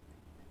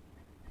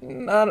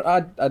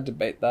 I'd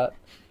debate that.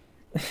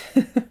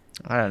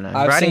 I don't know.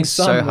 I've Writing's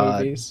seen some so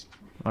hard. movies,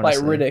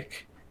 Honestly. like Riddick.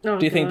 Oh,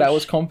 Do you think that gosh.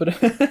 was competent?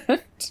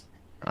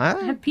 I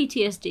I, have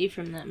PTSD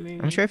from that movie.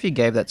 I'm sure if you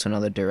gave that to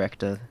another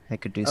director, they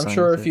could do I'm something.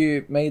 sure with if it.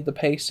 you made the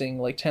pacing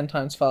like 10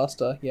 times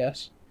faster,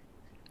 yes.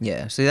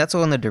 Yeah, see, that's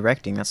all in the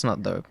directing. That's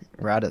not the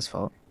writer's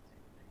fault.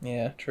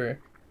 Yeah, true.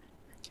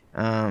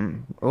 Or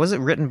was it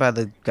written by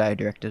the guy who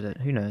directed it?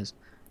 Who knows?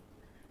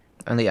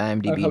 Only I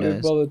IMDb can't be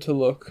knows. bothered to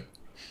look.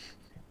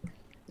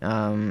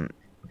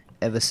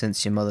 Ever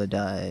since your mother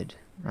died.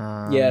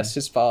 Yes,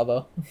 his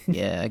father.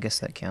 Yeah, I guess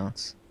that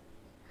counts.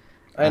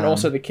 And Um,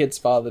 also the kid's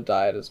father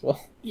died as well.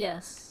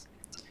 Yes.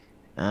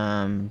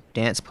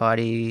 Dance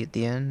party at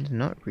the end?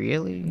 Not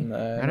really.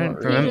 No, I don't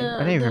not remember. really. I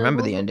don't even The-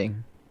 remember the what-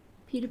 ending.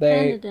 Peter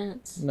They- Pan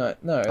dance. No,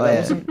 that Oh, yeah.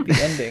 wasn't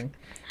the ending.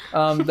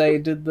 They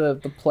did the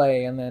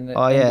play, and then it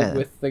Oh, ended yeah.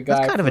 with the guy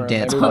That's kind of a from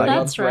dance Everyone party. Oh,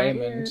 Loves that's right,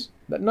 Raymond.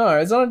 But no,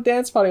 it's not a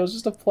dance party. It was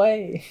just a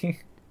play.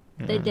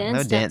 They They were danced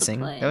at the dancing.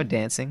 play. They were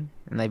dancing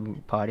and they were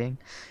partying.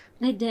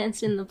 They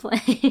danced in the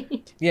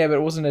play. Yeah, but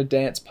it wasn't a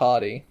dance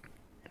party.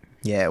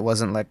 Yeah, it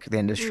wasn't like the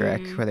end of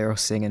Shrek where they're all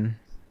singing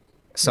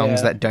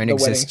songs Yeah, that don't the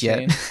wedding exist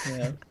yet. scene,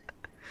 Yeah.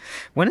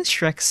 When is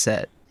Shrek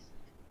set?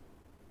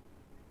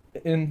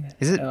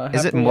 Is it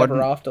Happily modern?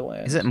 Ever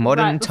Afterland. Is it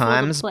modern Right before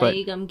times? the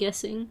plague, I'm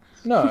guessing.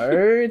 No,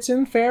 it's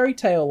in fairy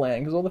tale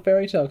land because all the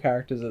fairy tale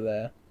characters are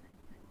there.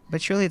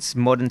 But surely it's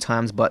modern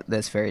times, but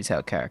there's fairy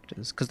tale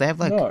characters because they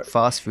have like No,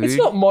 fast food. It's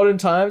not modern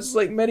times. It's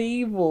like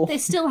medieval. They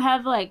still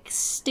have like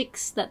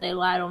sticks that they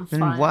light on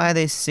Then fire. why are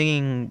they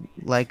singing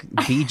like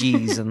Bee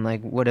Gees and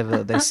like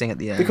whatever they sing at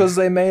the end? Because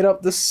they made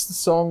up the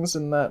songs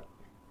in that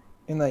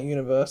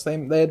universe. They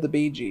had the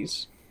Bee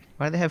Gees.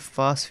 Why do they have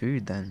fast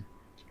food then?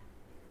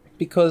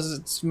 Because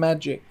it's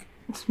magic.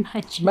 It's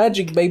magic.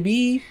 Magic,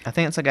 baby. I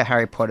think it's like a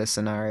Harry Potter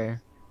scenario.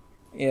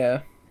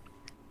 Yeah.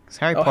 'Cause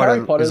Harry Oh, Potter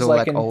Harry Potter's is all like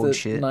like in old the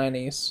shit.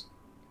 90s.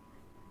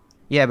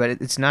 Yeah, but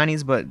it's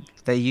 90s, but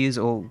they use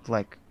all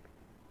like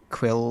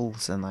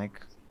quills and like.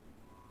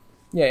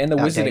 Yeah, in the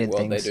Outdated Wizarding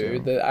world they things, do.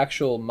 so- The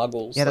actual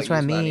Muggles. Yeah, that's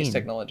like, what I use 90s mean.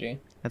 technology.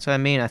 That's what I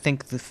mean. I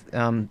think the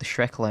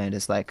Shrek land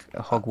is like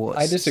a Hogwarts.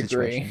 I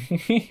disagree.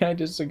 situation. I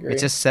disagree.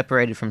 It's just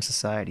separated from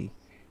society.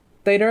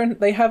 They don't.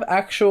 They have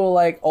actual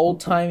like old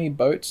timey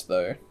boats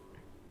though.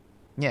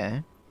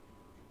 Yeah.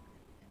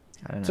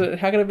 I don't know. So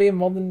how can it be a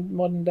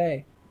modern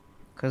day?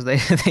 Because they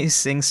they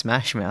sing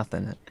Smash Mouth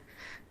in it.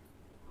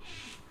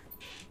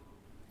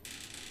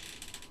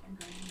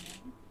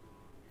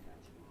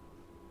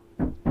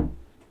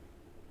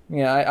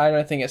 Yeah, I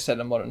don't think it's set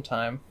in modern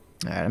time.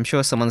 Alright, I'm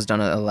sure someone's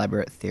done an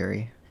elaborate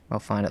theory. I'll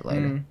find it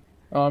later. Mm.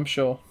 Oh, I'm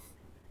sure.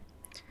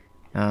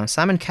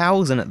 Simon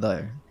Cowell's in it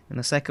though, in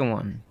the second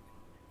one,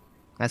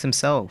 as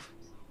himself.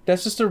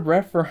 That's just a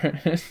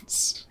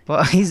reference.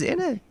 But he's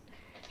in it.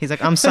 He's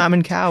like, I'm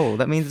Simon Cowell.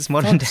 That means it's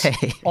modern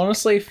day.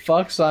 Honestly,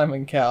 fuck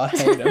Simon Cowell. I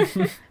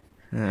hate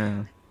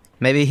him.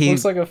 Maybe he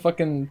Looks like a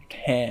fucking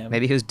ham.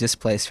 maybe he was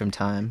displaced from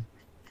time.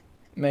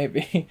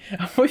 Maybe.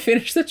 Have we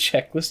finished the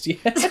checklist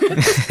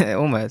yet?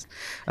 Almost.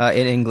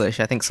 In English,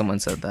 I think someone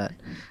said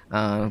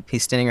that.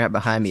 He's standing right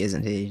behind me,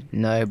 isn't he?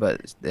 No,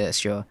 but yeah,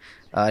 sure.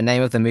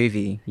 Name of the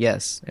movie?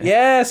 Yes.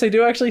 Yes, I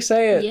do actually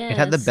say it. Yes,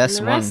 had the in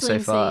best one so wrestling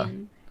far.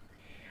 scene.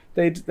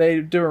 they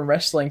doing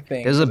wrestling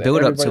things. There's a and build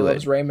up everybody to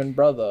loves it. Raymond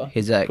Brother.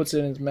 He's like, Puts it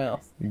in his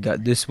mouth. you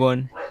got this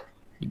one,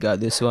 you got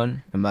this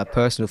one, and my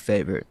personal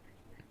favorite,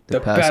 the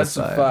pacifier.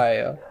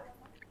 pacifier.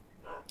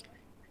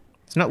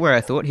 It's not where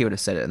I thought he would have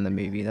said it in the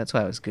movie. That's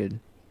why it was good.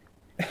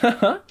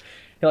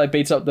 He like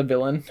beats up the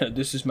villain.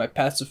 This is my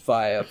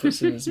pacifier.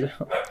 Puts it in his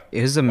mouth.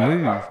 It was a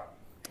move.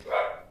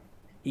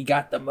 He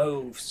got the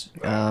moves.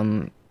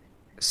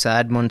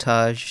 Sad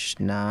montage.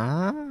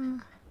 Nah.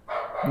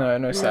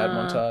 No sad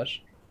Nah. montage.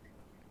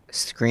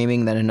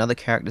 Screaming, then another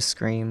character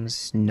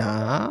screams.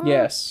 Nah.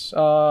 Yes.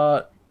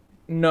 No,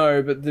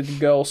 but the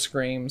girl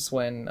screams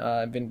when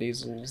Vin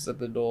Diesel's at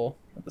the door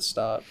at the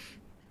start.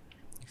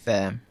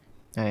 Fair.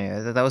 Oh, yeah,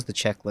 that was the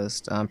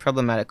checklist.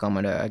 Problematic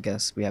ometer, I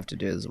guess we have to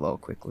do as well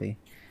quickly.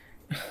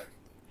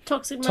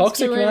 Toxic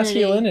Toxic masculinity.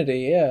 masculinity,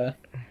 yeah.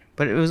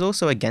 But it was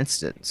also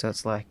against it, so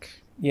it's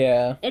like...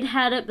 Yeah. It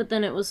had it, but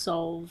then it was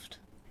solved.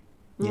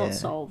 Yeah. Not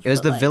solved. It was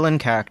but, the like, villain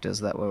characters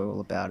that were all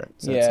about it.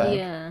 So it's Yeah. like,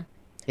 Yeah.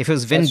 if it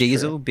was Vin That's true.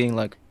 Diesel being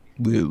like,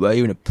 why are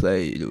you gonna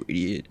play, you little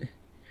idiot?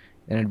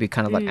 Then it'd be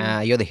kind of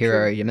like, you're the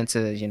hero. true. You're meant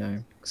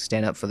to,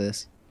 stand up for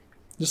this.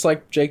 Just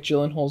like Jake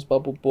Gyllenhaal's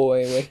Bubble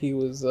Boy, where he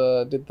was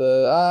did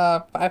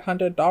the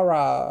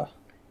 $500.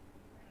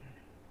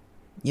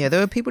 Yeah, there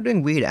were people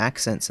doing weird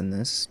accents in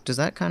this. Does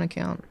that kind of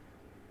count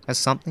as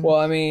something? Well,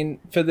 I mean,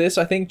 for this,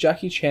 I think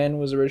Jackie Chan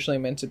was originally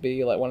meant to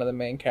be like one of the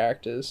main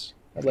characters,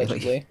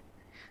 allegedly.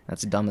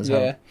 That's dumb as Yeah.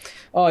 hell.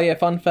 Oh yeah,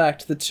 fun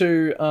fact: the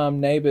two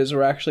neighbors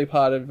were actually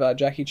part of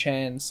Jackie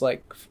Chan's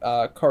like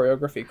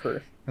choreography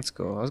crew. That's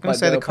cool. I was gonna Like,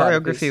 say they the were part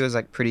of choreography his- was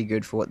like pretty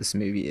good for what this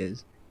movie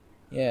is.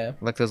 Yeah.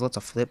 Like there's lots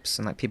of flips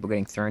and like people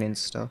getting thrown in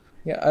stuff.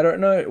 Yeah, I don't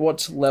know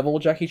what level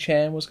Jackie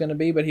Chan was going to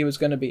be, but he was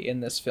going to be in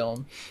this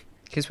film.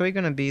 He's probably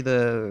gonna be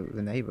the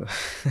neighbor.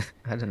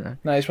 I don't know.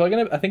 No, he's probably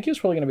going to... I think he was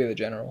probably going to be the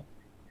general.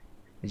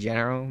 The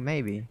general,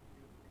 maybe.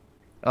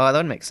 Oh, that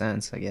would make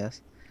sense, I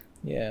guess.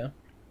 Yeah.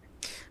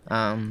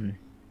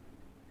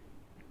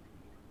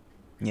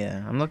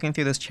 Yeah, I'm looking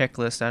through this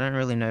checklist. I don't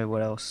really know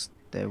what else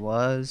there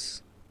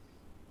was.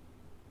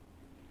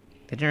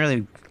 They didn't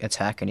really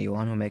attack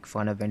anyone or make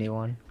fun of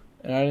anyone.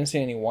 And I didn't see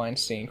any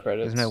Weinstein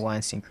credits. There's no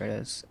Weinstein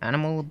credits.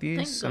 Animal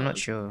abuse? Thank I'm not God.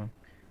 sure.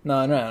 No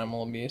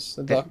animal abuse.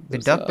 The duck The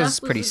was, duck uh, was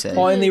Duck pretty was safe.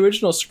 Oh, in the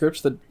original scripts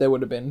that there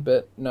would have been,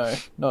 but no.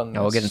 Not in this.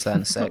 Oh, we'll get into that in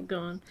a Oh, sec.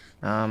 God.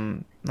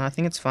 No, I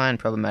think it's fine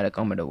problematic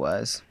ometer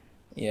wise.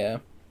 Yeah.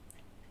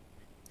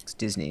 It's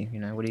Disney,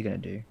 what are you gonna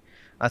do?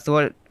 I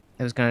thought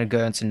it was gonna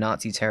go into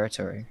Nazi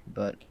territory,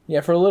 but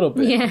Yeah, for a little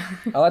bit. Yeah.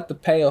 I like the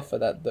payoff for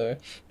that, though.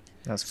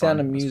 that's fine. Sound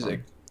of that's Music.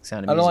 fine.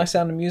 Sound of I don't like Music.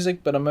 Sound of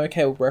Music, but I'm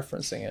okay with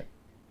referencing it.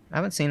 I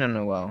haven't seen it in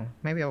a while.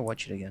 Maybe I'll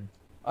watch it again.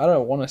 I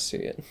don't want to see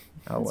it.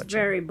 I'll It's watch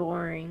very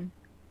boring.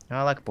 it.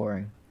 I like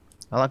boring.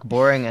 I like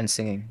boring and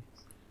singing.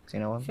 So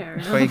you know what? Fair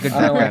It's probably a enough. good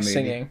I don't like background movie.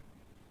 singing.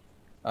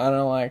 I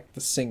don't like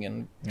the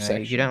singing Yeah,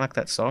 section. you don't like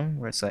that song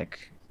where it's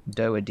like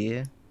doe a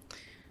deer?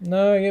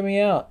 No, get me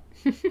out.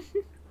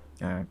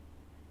 Alright.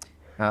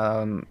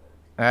 Alright,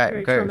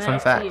 Very go. Fun traumatic for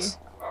facts.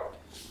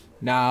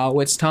 Now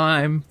it's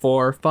time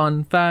for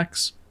fun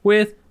facts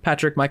with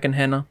Patrick, Mike, and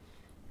Hannah.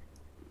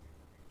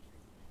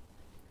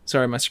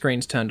 Sorry, my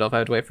screen's turned off. I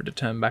had to wait for it to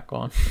turn back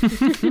on.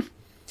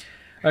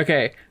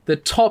 Okay, the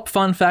top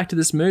fun fact of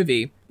this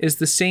movie is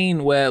the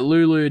scene where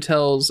Lulu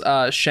tells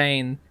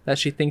Shane that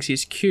she thinks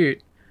he's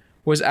cute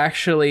was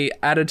actually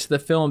added to the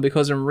film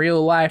because in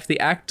real life, the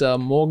actor,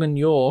 Morgan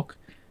York,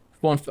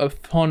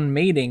 upon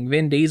meeting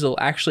Vin Diesel,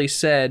 actually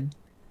said,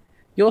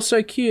 "You're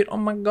so cute, oh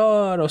my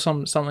god," or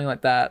something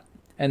like that.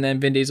 And then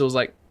Vin Diesel was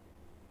like,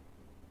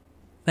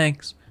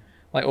 "Thanks,"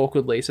 like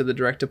awkwardly, so the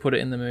director put it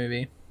in the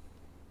movie.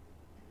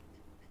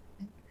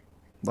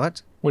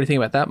 What? What do you think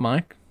about that,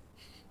 Mike?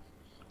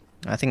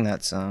 I think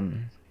that's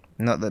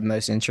not the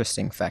most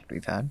interesting fact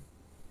we've had.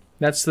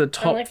 That's the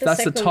top. like the That's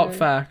the second top one.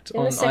 fact Yeah,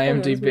 on the second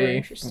one's more IMDb.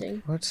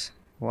 interesting. What?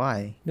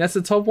 Why? That's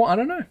the top one. I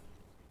don't know.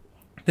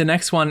 The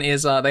next one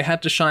is they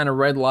had to shine a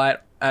red light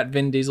at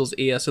Vin Diesel's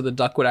ear so the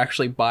duck would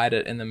actually bite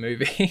it in the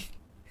movie.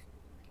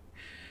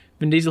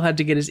 Vin Diesel had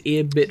to get his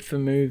ear bit for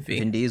movie.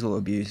 Vin Diesel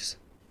abuse.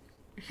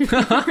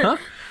 Oh,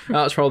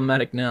 it's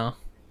problematic now.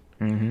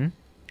 Mm-hmm.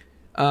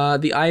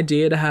 The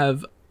idea to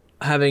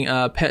having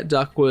a pet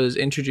duck was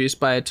introduced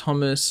by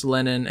Thomas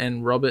Lennon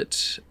and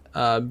Robert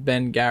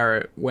Ben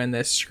Garrett when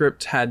their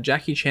script had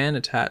Jackie Chan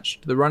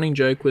attached. The running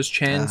joke was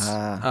Chan's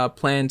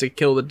plan to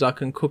kill the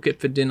duck and cook it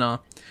for dinner,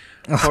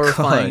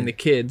 horrifying God. the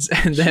kids,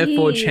 and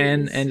therefore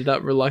Chan Jeez. ended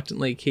up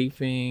reluctantly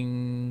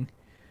keeping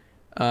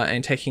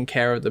and taking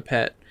care of the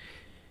pet.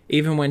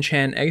 Even when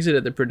Chan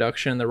exited the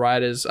production, the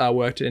writers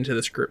worked it into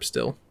the script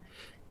still.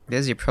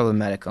 There's your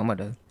problematic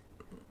ometer.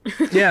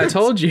 Yeah, I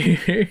told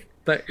you.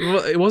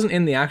 Well, it wasn't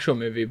in the actual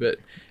movie, but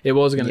it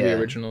was going to Yeah.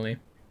 be originally.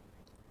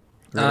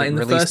 Re- In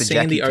the release first the scene,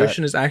 Jackie the cut.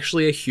 ocean is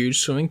actually a huge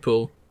swimming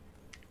pool.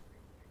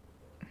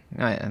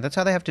 Oh, yeah, that's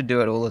how they have to do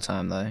it all the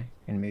time, though,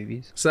 in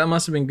movies. So that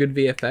must have been good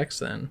VFX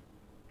then.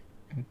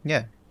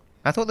 Yeah.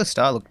 I thought the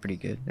style looked pretty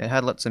good. It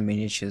had lots of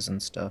miniatures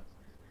and stuff.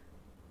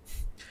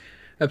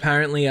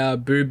 Apparently,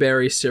 Boo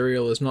Berry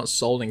cereal is not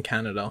sold in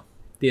Canada.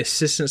 The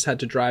assistants had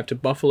to drive to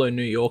Buffalo,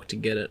 New York to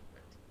get it.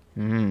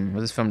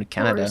 Was this filmed in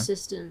Poor Canada?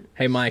 assistant.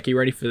 Hey, Mike, you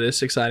ready for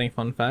this exciting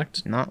fun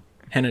fact? No.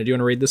 Hannah, do you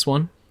want to read this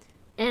one?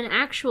 An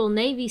actual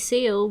Navy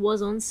SEAL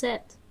was on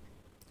set.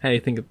 How do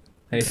you think?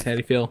 How do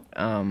you feel?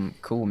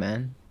 Cool,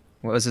 man.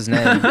 What was his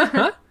name?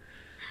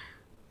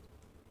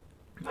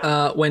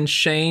 When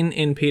Shane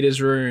in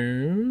Peter's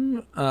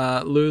room,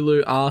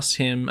 Lulu asks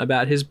him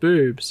about his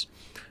boobs.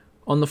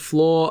 On the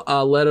floor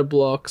are letter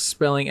blocks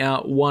spelling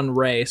out One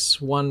Race.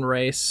 One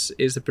Race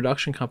is the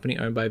production company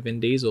owned by Vin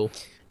Diesel.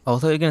 I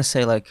thought you were gonna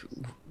say like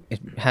it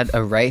had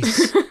a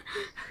race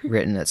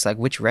written. It's like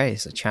which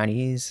race? A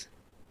Chinese?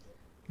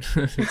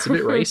 It's a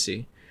bit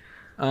racy.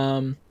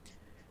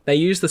 They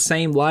use the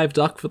same live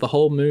duck for the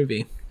whole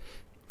movie.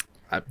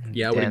 I would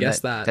have Damn,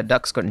 guessed that. That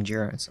duck's got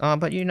endurance. Oh,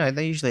 but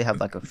they usually have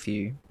like a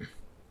few.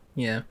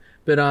 Yeah.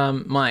 But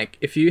Mike,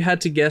 if you had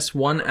to guess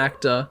one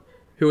actor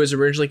who was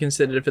originally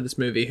considered for this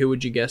movie, who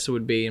would you guess it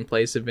would be in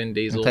place of Vin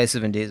Diesel? In place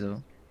of Vin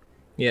Diesel.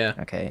 Yeah.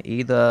 Okay,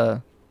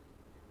 either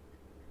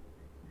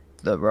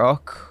The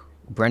Rock,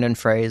 Brendan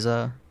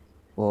Fraser,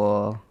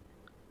 or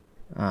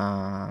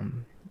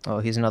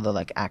he's another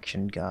like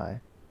action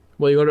guy.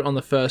 Well, you got it on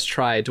the first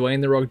try.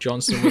 Dwayne The Rock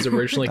Johnson was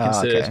originally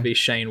considered to be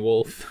Shane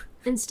Wolf.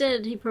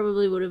 Instead, he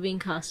probably would have been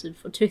casted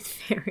for Tooth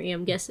Fairy,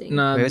 I'm guessing.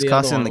 No, He was the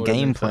casted other in the one would've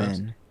game been first.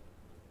 plan.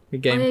 The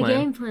game oh, plan. yeah,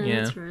 game plan,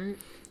 Yeah. that's right.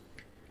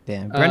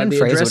 Damn, Brendan The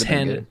Fraser address would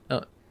have been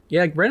good.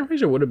 yeah, Brendan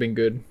Fraser would have been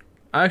good.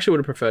 I actually would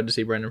have preferred to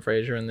see Brendan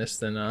Fraser in this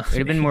than It would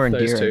have been more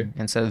those endearing two.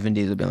 instead of Vin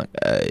Diesel being like,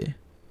 "Hey."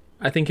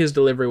 I think his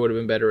delivery would have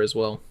been better as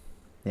well.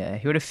 Yeah,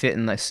 he would have fit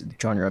in this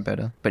genre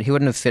better, but he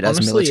wouldn't have fit as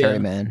Honestly, military yeah.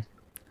 man.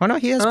 Oh no,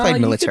 he has played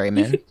military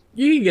man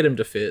You could get him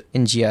to fit.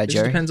 in G.I. It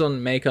just Joe. depends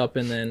on makeup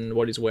and then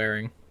what he's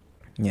wearing.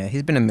 Yeah,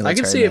 he's been a I military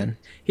can see man. it.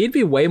 He'd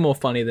be way more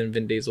funny than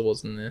Vin Diesel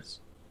was in this.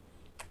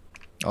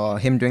 Oh,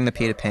 him doing the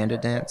Peter Panda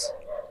dance.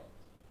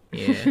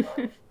 Yeah.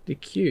 They're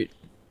cute.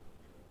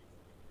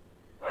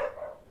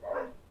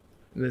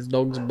 There's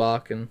dogs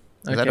barking.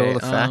 Is that all the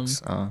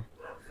facts? Oh.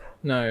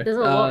 No. There's a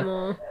lot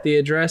more. The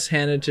address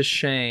handed to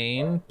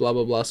Shane, blah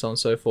blah blah, so on and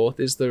so forth,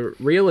 is the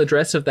real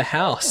address of the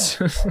house.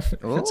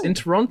 It's in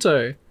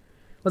Toronto.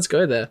 Let's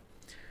go there.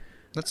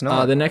 That's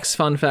not. The next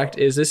fun fact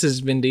is this is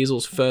Vin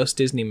Diesel's first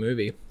Disney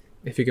movie,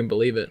 if you can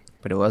believe it.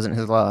 But it wasn't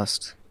his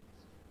last.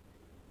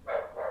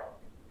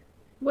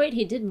 Wait,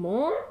 he did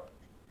more?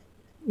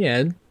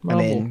 Yeah,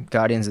 Marvel. I mean,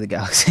 Guardians of the Oh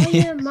Galaxy.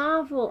 yeah,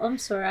 Marvel. I'm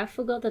sorry, I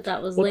forgot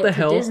that was What linked the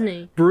hell? to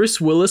Disney. Bruce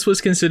Willis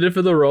was considered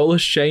for the role of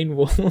Shane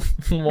Wolf.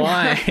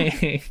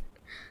 Why?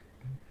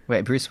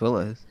 Wait, Bruce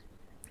Willis.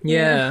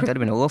 Yeah. That'd have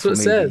been an That's awful what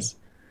it movie. says.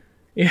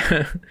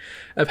 Yeah.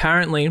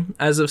 Apparently,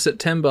 as of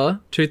September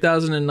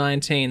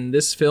 2019,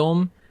 this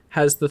film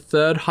has the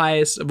third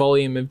highest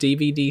volume of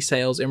DVD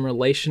sales in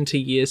relation to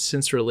years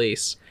since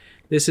release.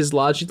 This is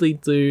largely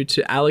due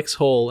to Alex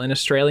Hall, an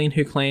Australian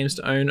who claims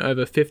to own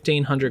over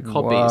 1,500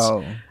 copies.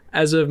 Whoa.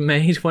 As of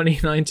May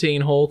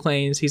 2019, Hall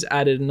claims he's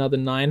added another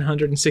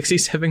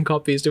 967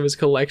 copies to his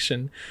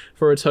collection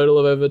for a total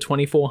of over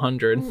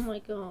 2,400. Oh my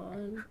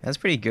god. That's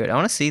pretty good. I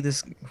want to see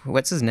this.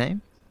 What's his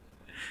name?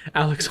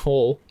 Alex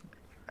Hall.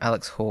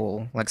 Alex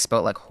Hall. Like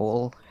spelt like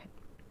Hall.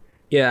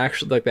 Yeah,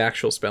 actually, like the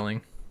actual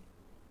spelling.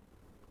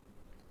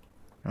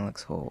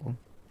 Alex Hall.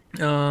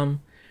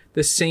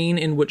 The scene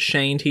in which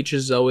Shane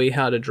teaches Zoe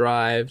how to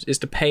drive is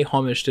to pay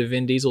homage to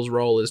Vin Diesel's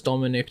role as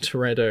Dominic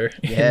Toretto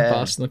in Yeah. the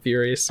Fast and the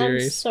Furious I'm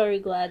series. so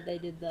glad they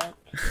did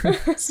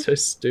that. So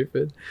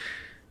stupid.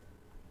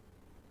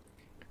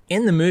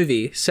 In the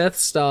movie, Seth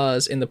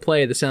stars in the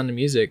play The Sound of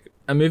Music,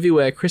 a movie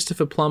where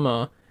Christopher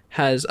Plummer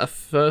has a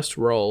first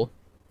role.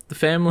 The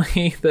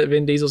family that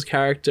Vin Diesel's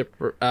character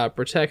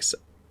protects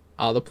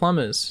are the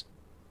Plumbers.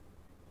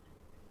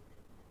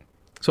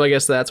 So I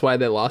guess that's why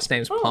their last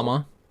name's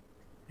Plummer,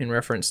 in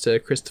reference to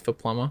Christopher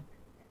Plummer.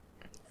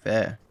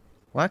 Fair.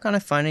 Why can't I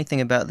find anything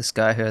about this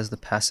guy who has the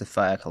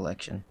pacifier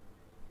collection?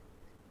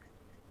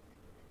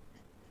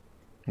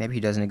 Maybe he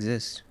doesn't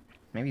exist.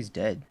 Maybe he's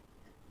dead.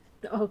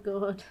 Oh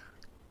god.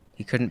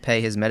 He couldn't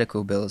pay his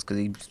medical bills because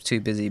he was too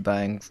busy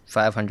buying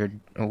 500,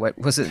 or what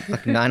was it,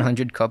 like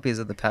 900 copies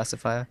of the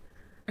pacifier?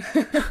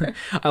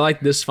 I like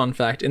this fun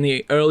fact. In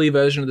the early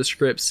version of the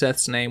script,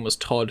 Seth's name was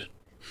Todd.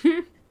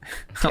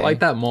 I like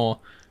that more.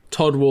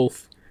 Todd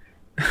Wolf.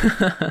 I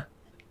thought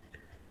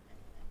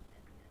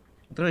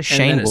it was And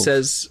Shane then it Wolf.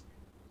 says,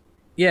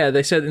 yeah,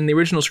 they said in the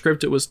original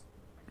script it was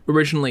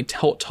originally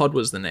Todd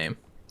was the name.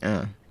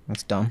 Oh,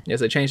 that's dumb. Yes,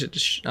 they changed it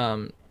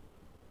to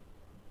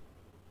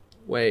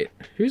wait,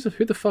 who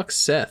the fuck's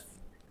Seth?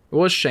 It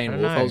was Shane I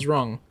don't Wolf. I know. was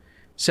wrong.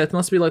 Seth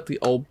must be like the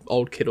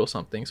old kid or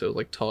something. So it was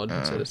like Todd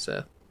instead of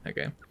Seth.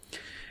 Okay.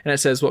 And it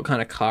says what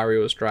kind of car he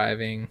was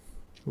driving,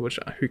 which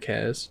who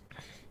cares?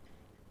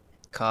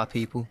 Car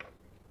people.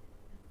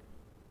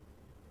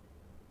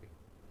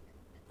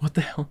 What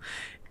the hell?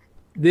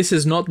 This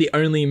is not the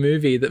only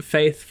movie that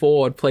Faith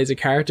Ford plays a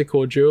character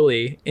called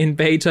Julie. In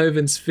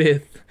Beethoven's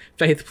Fifth,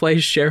 Faith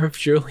plays Sheriff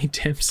Julie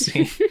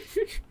Dempsey.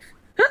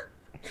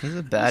 He's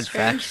a bad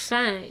Strange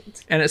fact.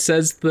 fact. And it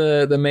says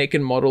the make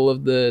and model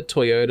of the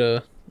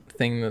Toyota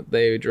thing that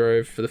they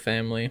drove for the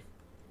family.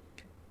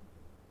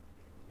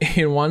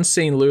 In one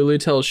scene, Lulu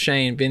tells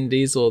Shane, Vin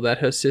Diesel, that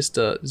her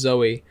sister,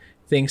 Zoe,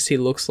 thinks he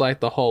looks like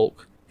the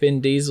Hulk.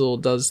 Vin Diesel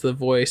does the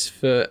voice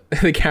for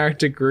the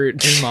character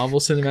Groot in Marvel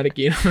Cinematic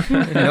Universe.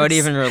 Not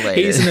even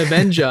related. He's an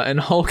Avenger, and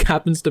Hulk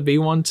happens to be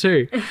one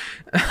too.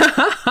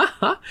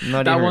 Not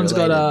That even one's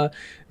got related.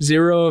 a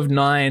 0 of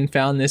 9,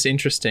 found this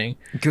interesting.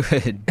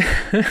 Good.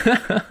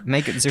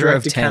 Make it 0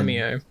 of Director 10.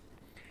 cameo.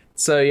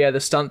 So yeah, the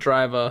stunt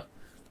driver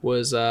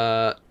was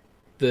the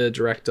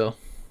director.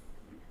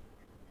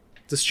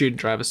 The student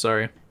driver,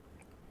 sorry.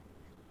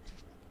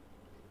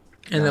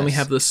 And then we Nice.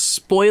 have the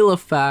spoiler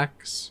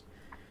facts.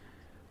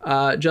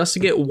 Just to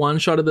get one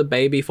shot of the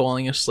baby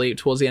falling asleep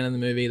towards the end of the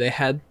movie, they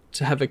had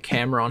to have a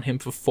camera on him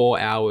for 4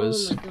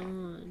 hours. Oh my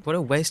god. What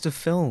a waste of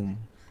film.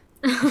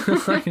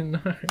 I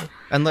know.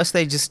 Unless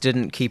they just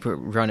didn't keep it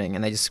running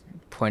and they just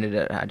pointed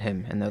it at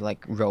him and they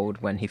like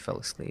rolled when he fell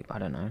asleep. I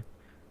don't know.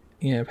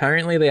 Yeah,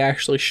 apparently they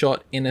actually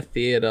shot in a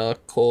theater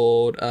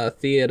called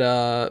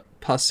Theater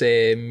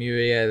Passe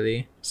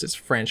Muriel. It's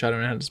French, I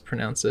don't know how to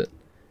pronounce it.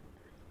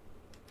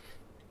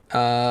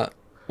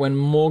 When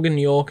Morgan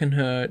York and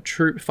her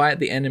troop fight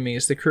the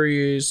enemies, the crew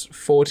use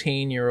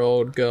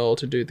 14-year-old girl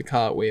to do the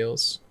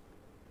cartwheels.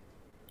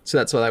 So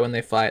that's why when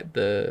they fight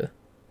the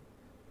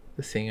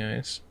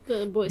thingos.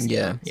 The Boy Scouts.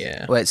 Yeah.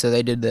 Yeah. Wait, so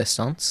they did their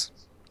stunts?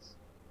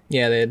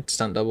 Yeah, they had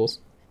stunt doubles.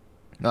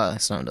 Oh,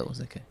 stunt doubles,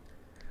 okay.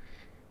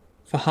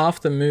 For half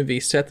the movie,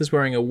 Seth is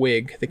wearing a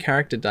wig. The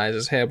character dyes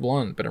his hair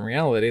blonde, but in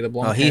reality, the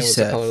blonde Oh, hair he's was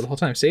Seth. the color the whole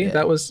time. See, Yeah.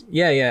 that was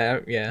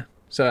yeah.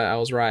 So I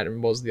was right. It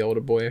was the older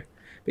boy.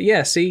 But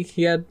yeah, see,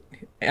 he had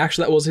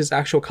actually that was his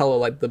actual color,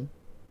 like the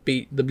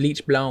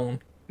bleach blonde.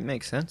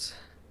 Makes sense.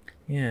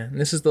 Yeah, and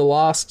this is the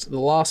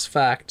last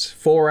fact.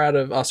 3 out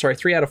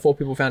of 4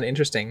 people found it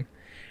interesting.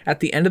 At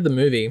the end of the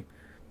movie,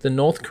 the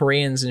North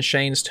Koreans and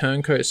Shane's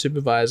turncoat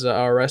supervisor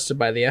are arrested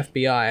by the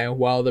FBI,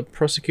 while the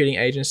prosecuting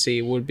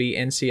agency would be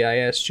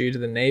NCIS due to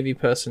the Navy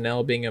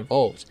personnel being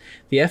involved.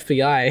 The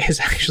FBI is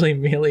actually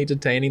merely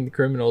detaining the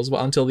criminals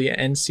until the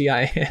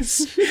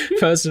NCIS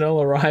personnel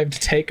arrive to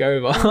take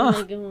over. Oh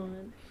my god.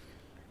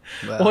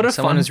 Well, What a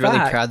someone fun was really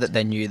fact. proud that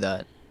they knew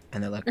that.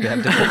 And they're like, we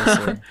have to put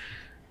this in.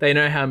 They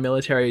know how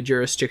military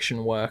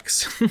jurisdiction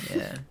works.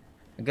 Yeah.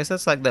 I guess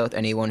that's like that with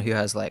anyone who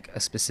has like a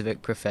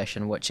specific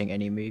profession watching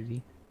any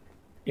movie.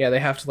 Yeah, they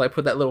have to like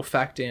put that little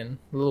fact in,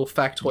 the little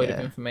factoid of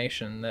Yeah.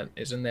 information that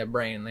is in their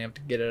brain. They have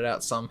to get it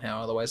out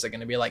somehow, otherwise they're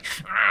going to be like,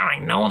 I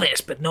know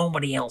this, but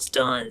nobody else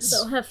does.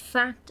 They'll have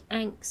fact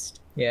angst.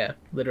 Yeah,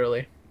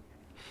 literally.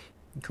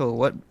 Cool.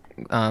 What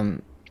I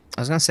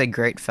was gonna say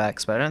great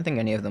facts, but I don't think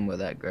any of them were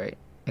that great.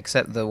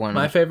 Except the one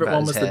My favorite about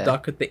one his was the hair.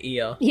 duck with the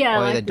ear. Yeah,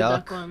 Oh, I the like the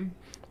duck duck. one.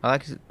 I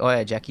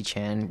like Jackie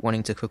Chan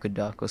wanting to cook a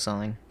duck or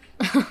something.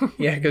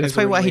 Yeah, because That's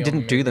probably why he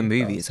didn't do the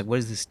movie. It's like, what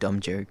is this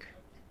dumb joke?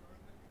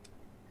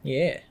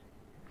 Yeah.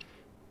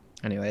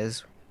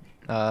 Anyways,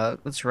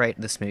 let's rate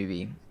this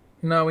movie.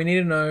 No, we need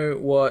to know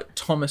what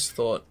Thomas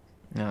thought.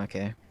 Oh,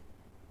 okay.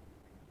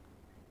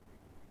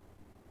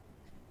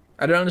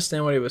 I don't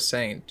understand what he was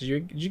saying.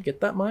 Did you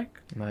get that, Mike?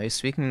 No, he's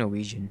speaking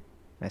Norwegian,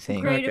 I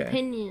think. Great Okay.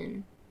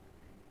 opinion.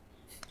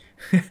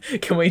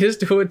 Can we just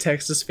do a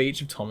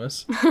text-to-speech of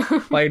Thomas?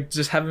 Like,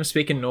 just have him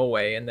speak in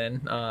Norway, and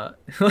then,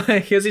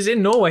 because he's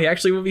in Norway, he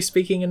actually will be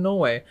speaking in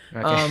Norway.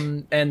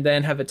 Okay. And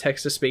then have a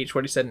text-to-speech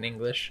what he said in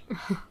English.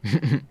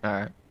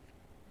 Alright.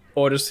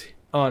 Or just,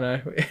 oh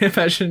no,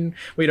 imagine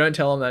we don't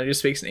tell him that, he just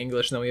speaks in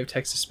English, and then we have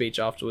text-to-speech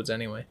afterwards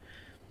anyway.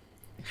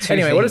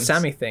 Anyway, what did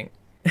Sammy think?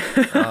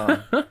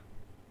 Oh,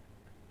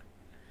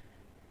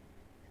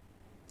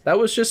 That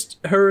was just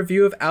her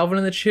review of Alvin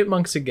and the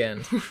Chipmunks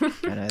again.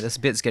 I know, this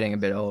bit's getting a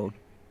bit old.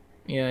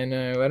 Yeah, I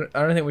know. I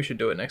don't think we should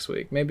do it next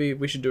week. Maybe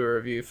we should do a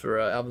review for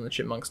Alvin and the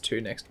Chipmunks 2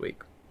 next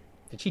week.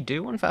 Did she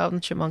do one for Alvin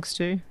and the Chipmunks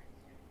too?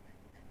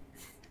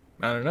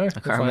 I don't know. I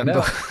can't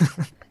remember.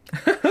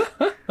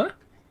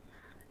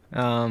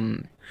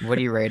 What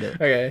do you rate it?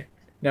 Okay,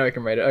 now we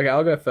can rate it. Okay,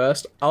 I'll go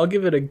first. I'll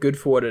give it a good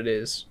for what it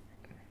is.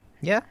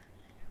 Yeah.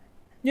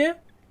 Yeah.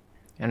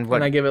 And what?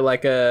 And I give it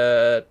like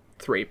a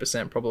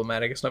 3%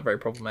 problematic. It's not very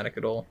problematic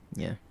at all.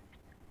 Yeah.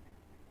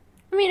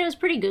 I mean, it was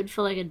pretty good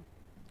for like a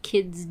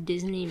kids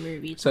Disney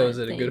movie. So type is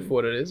it a thing. good for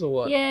what it is or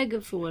what? Yeah,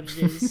 good for what it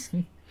is.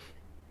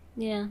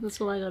 Yeah,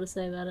 that's all I got to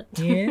say about it.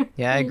 Yeah.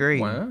 Yeah, I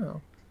agree.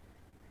 Wow.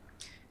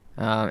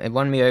 It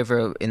won me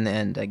over in the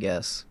end, I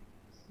guess.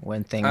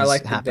 When things I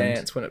like the happened.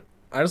 dance when it.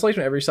 I just liked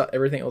when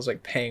everything was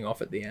like paying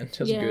off at the end. It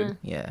was Yeah. good.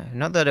 Yeah.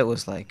 Not that it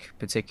was like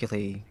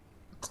particularly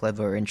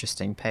clever or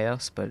interesting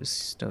payoffs, but it's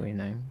still,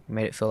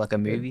 made it feel like a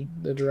movie.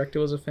 The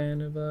director was a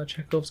fan of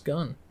Chekhov's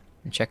gun.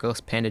 And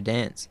Chekhov's Panda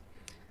Dance.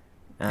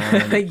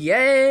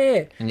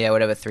 Yeah. And yeah,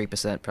 whatever,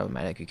 3%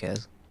 problematic, who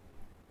cares?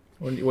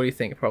 What do you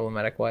think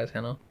problematic wise,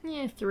 Hannah?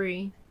 Yeah,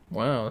 3.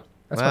 Wow,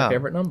 that's Wow. my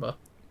favorite number.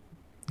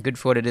 Good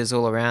for what it is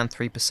all around,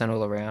 3%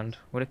 all around.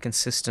 What a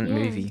consistent Yeah.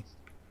 movie.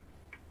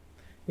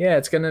 Yeah,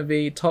 it's gonna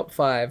be top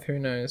 5. Who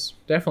knows?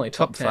 Definitely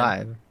top 10.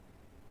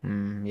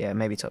 5. Yeah,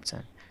 maybe top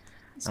 10.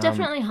 It's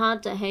definitely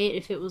hard to hate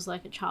if it was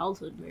like a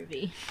childhood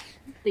movie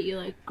that you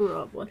like grew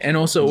up watching. And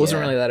also, it wasn't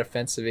Yeah. really that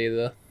offensive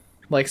either.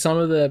 Like, some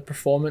of the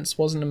performance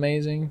wasn't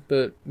amazing,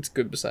 but it's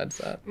good besides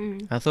that.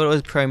 I thought it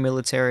was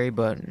pro-military,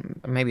 but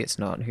maybe it's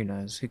not. Who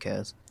knows? Who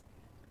cares?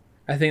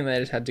 I think they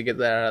just had to get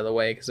that out of the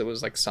way because it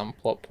was like some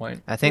plot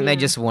point. I think they Yeah.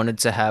 just wanted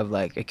to have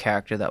like a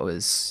character that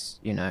was,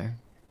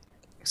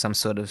 some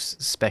sort of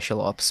special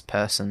ops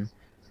person.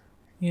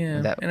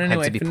 Yeah. That And had to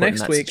anyway, be for put in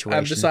next that week, I've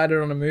situation. decided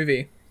on a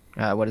movie.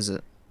 What is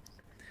it?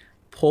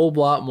 Paul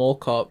Blart Mall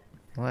Cop.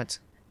 What?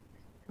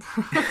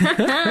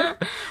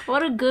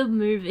 What a good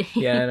movie.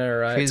 Yeah, I know,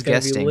 right? Who's It's gonna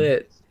guesting? be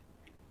lit.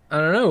 I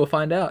don't know. We'll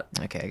find out.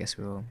 Okay, I guess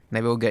we will.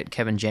 Maybe we'll get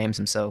Kevin James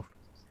himself.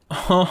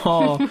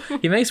 Oh,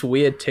 he makes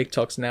weird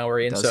TikToks now where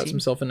he Does inserts he?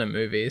 himself into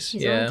movies.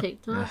 He's yeah, on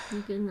TikTok.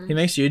 Oh, goodness. he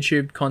makes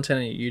YouTube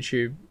content and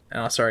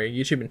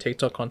YouTube and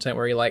TikTok content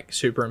where he like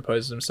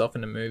superimposes himself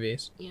into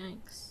movies,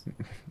 Yikes.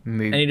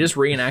 and he just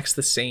reenacts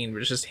the scene, but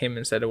it's just him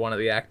instead of one of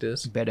the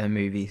actors. Better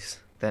movies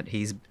than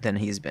he's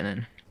been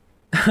in.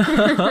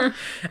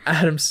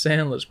 Adam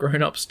Sandler's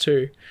Grown Ups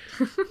too.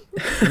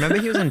 Remember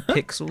he was in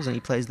Pixels and he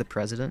plays the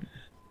president?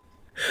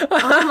 Oh my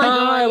god,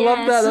 I love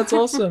that. yes. That's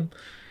awesome.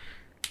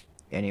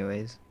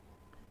 Anyways.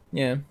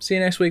 Yeah. See you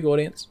next week,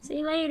 audience. See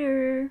you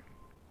later.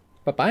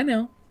 Bye bye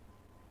now.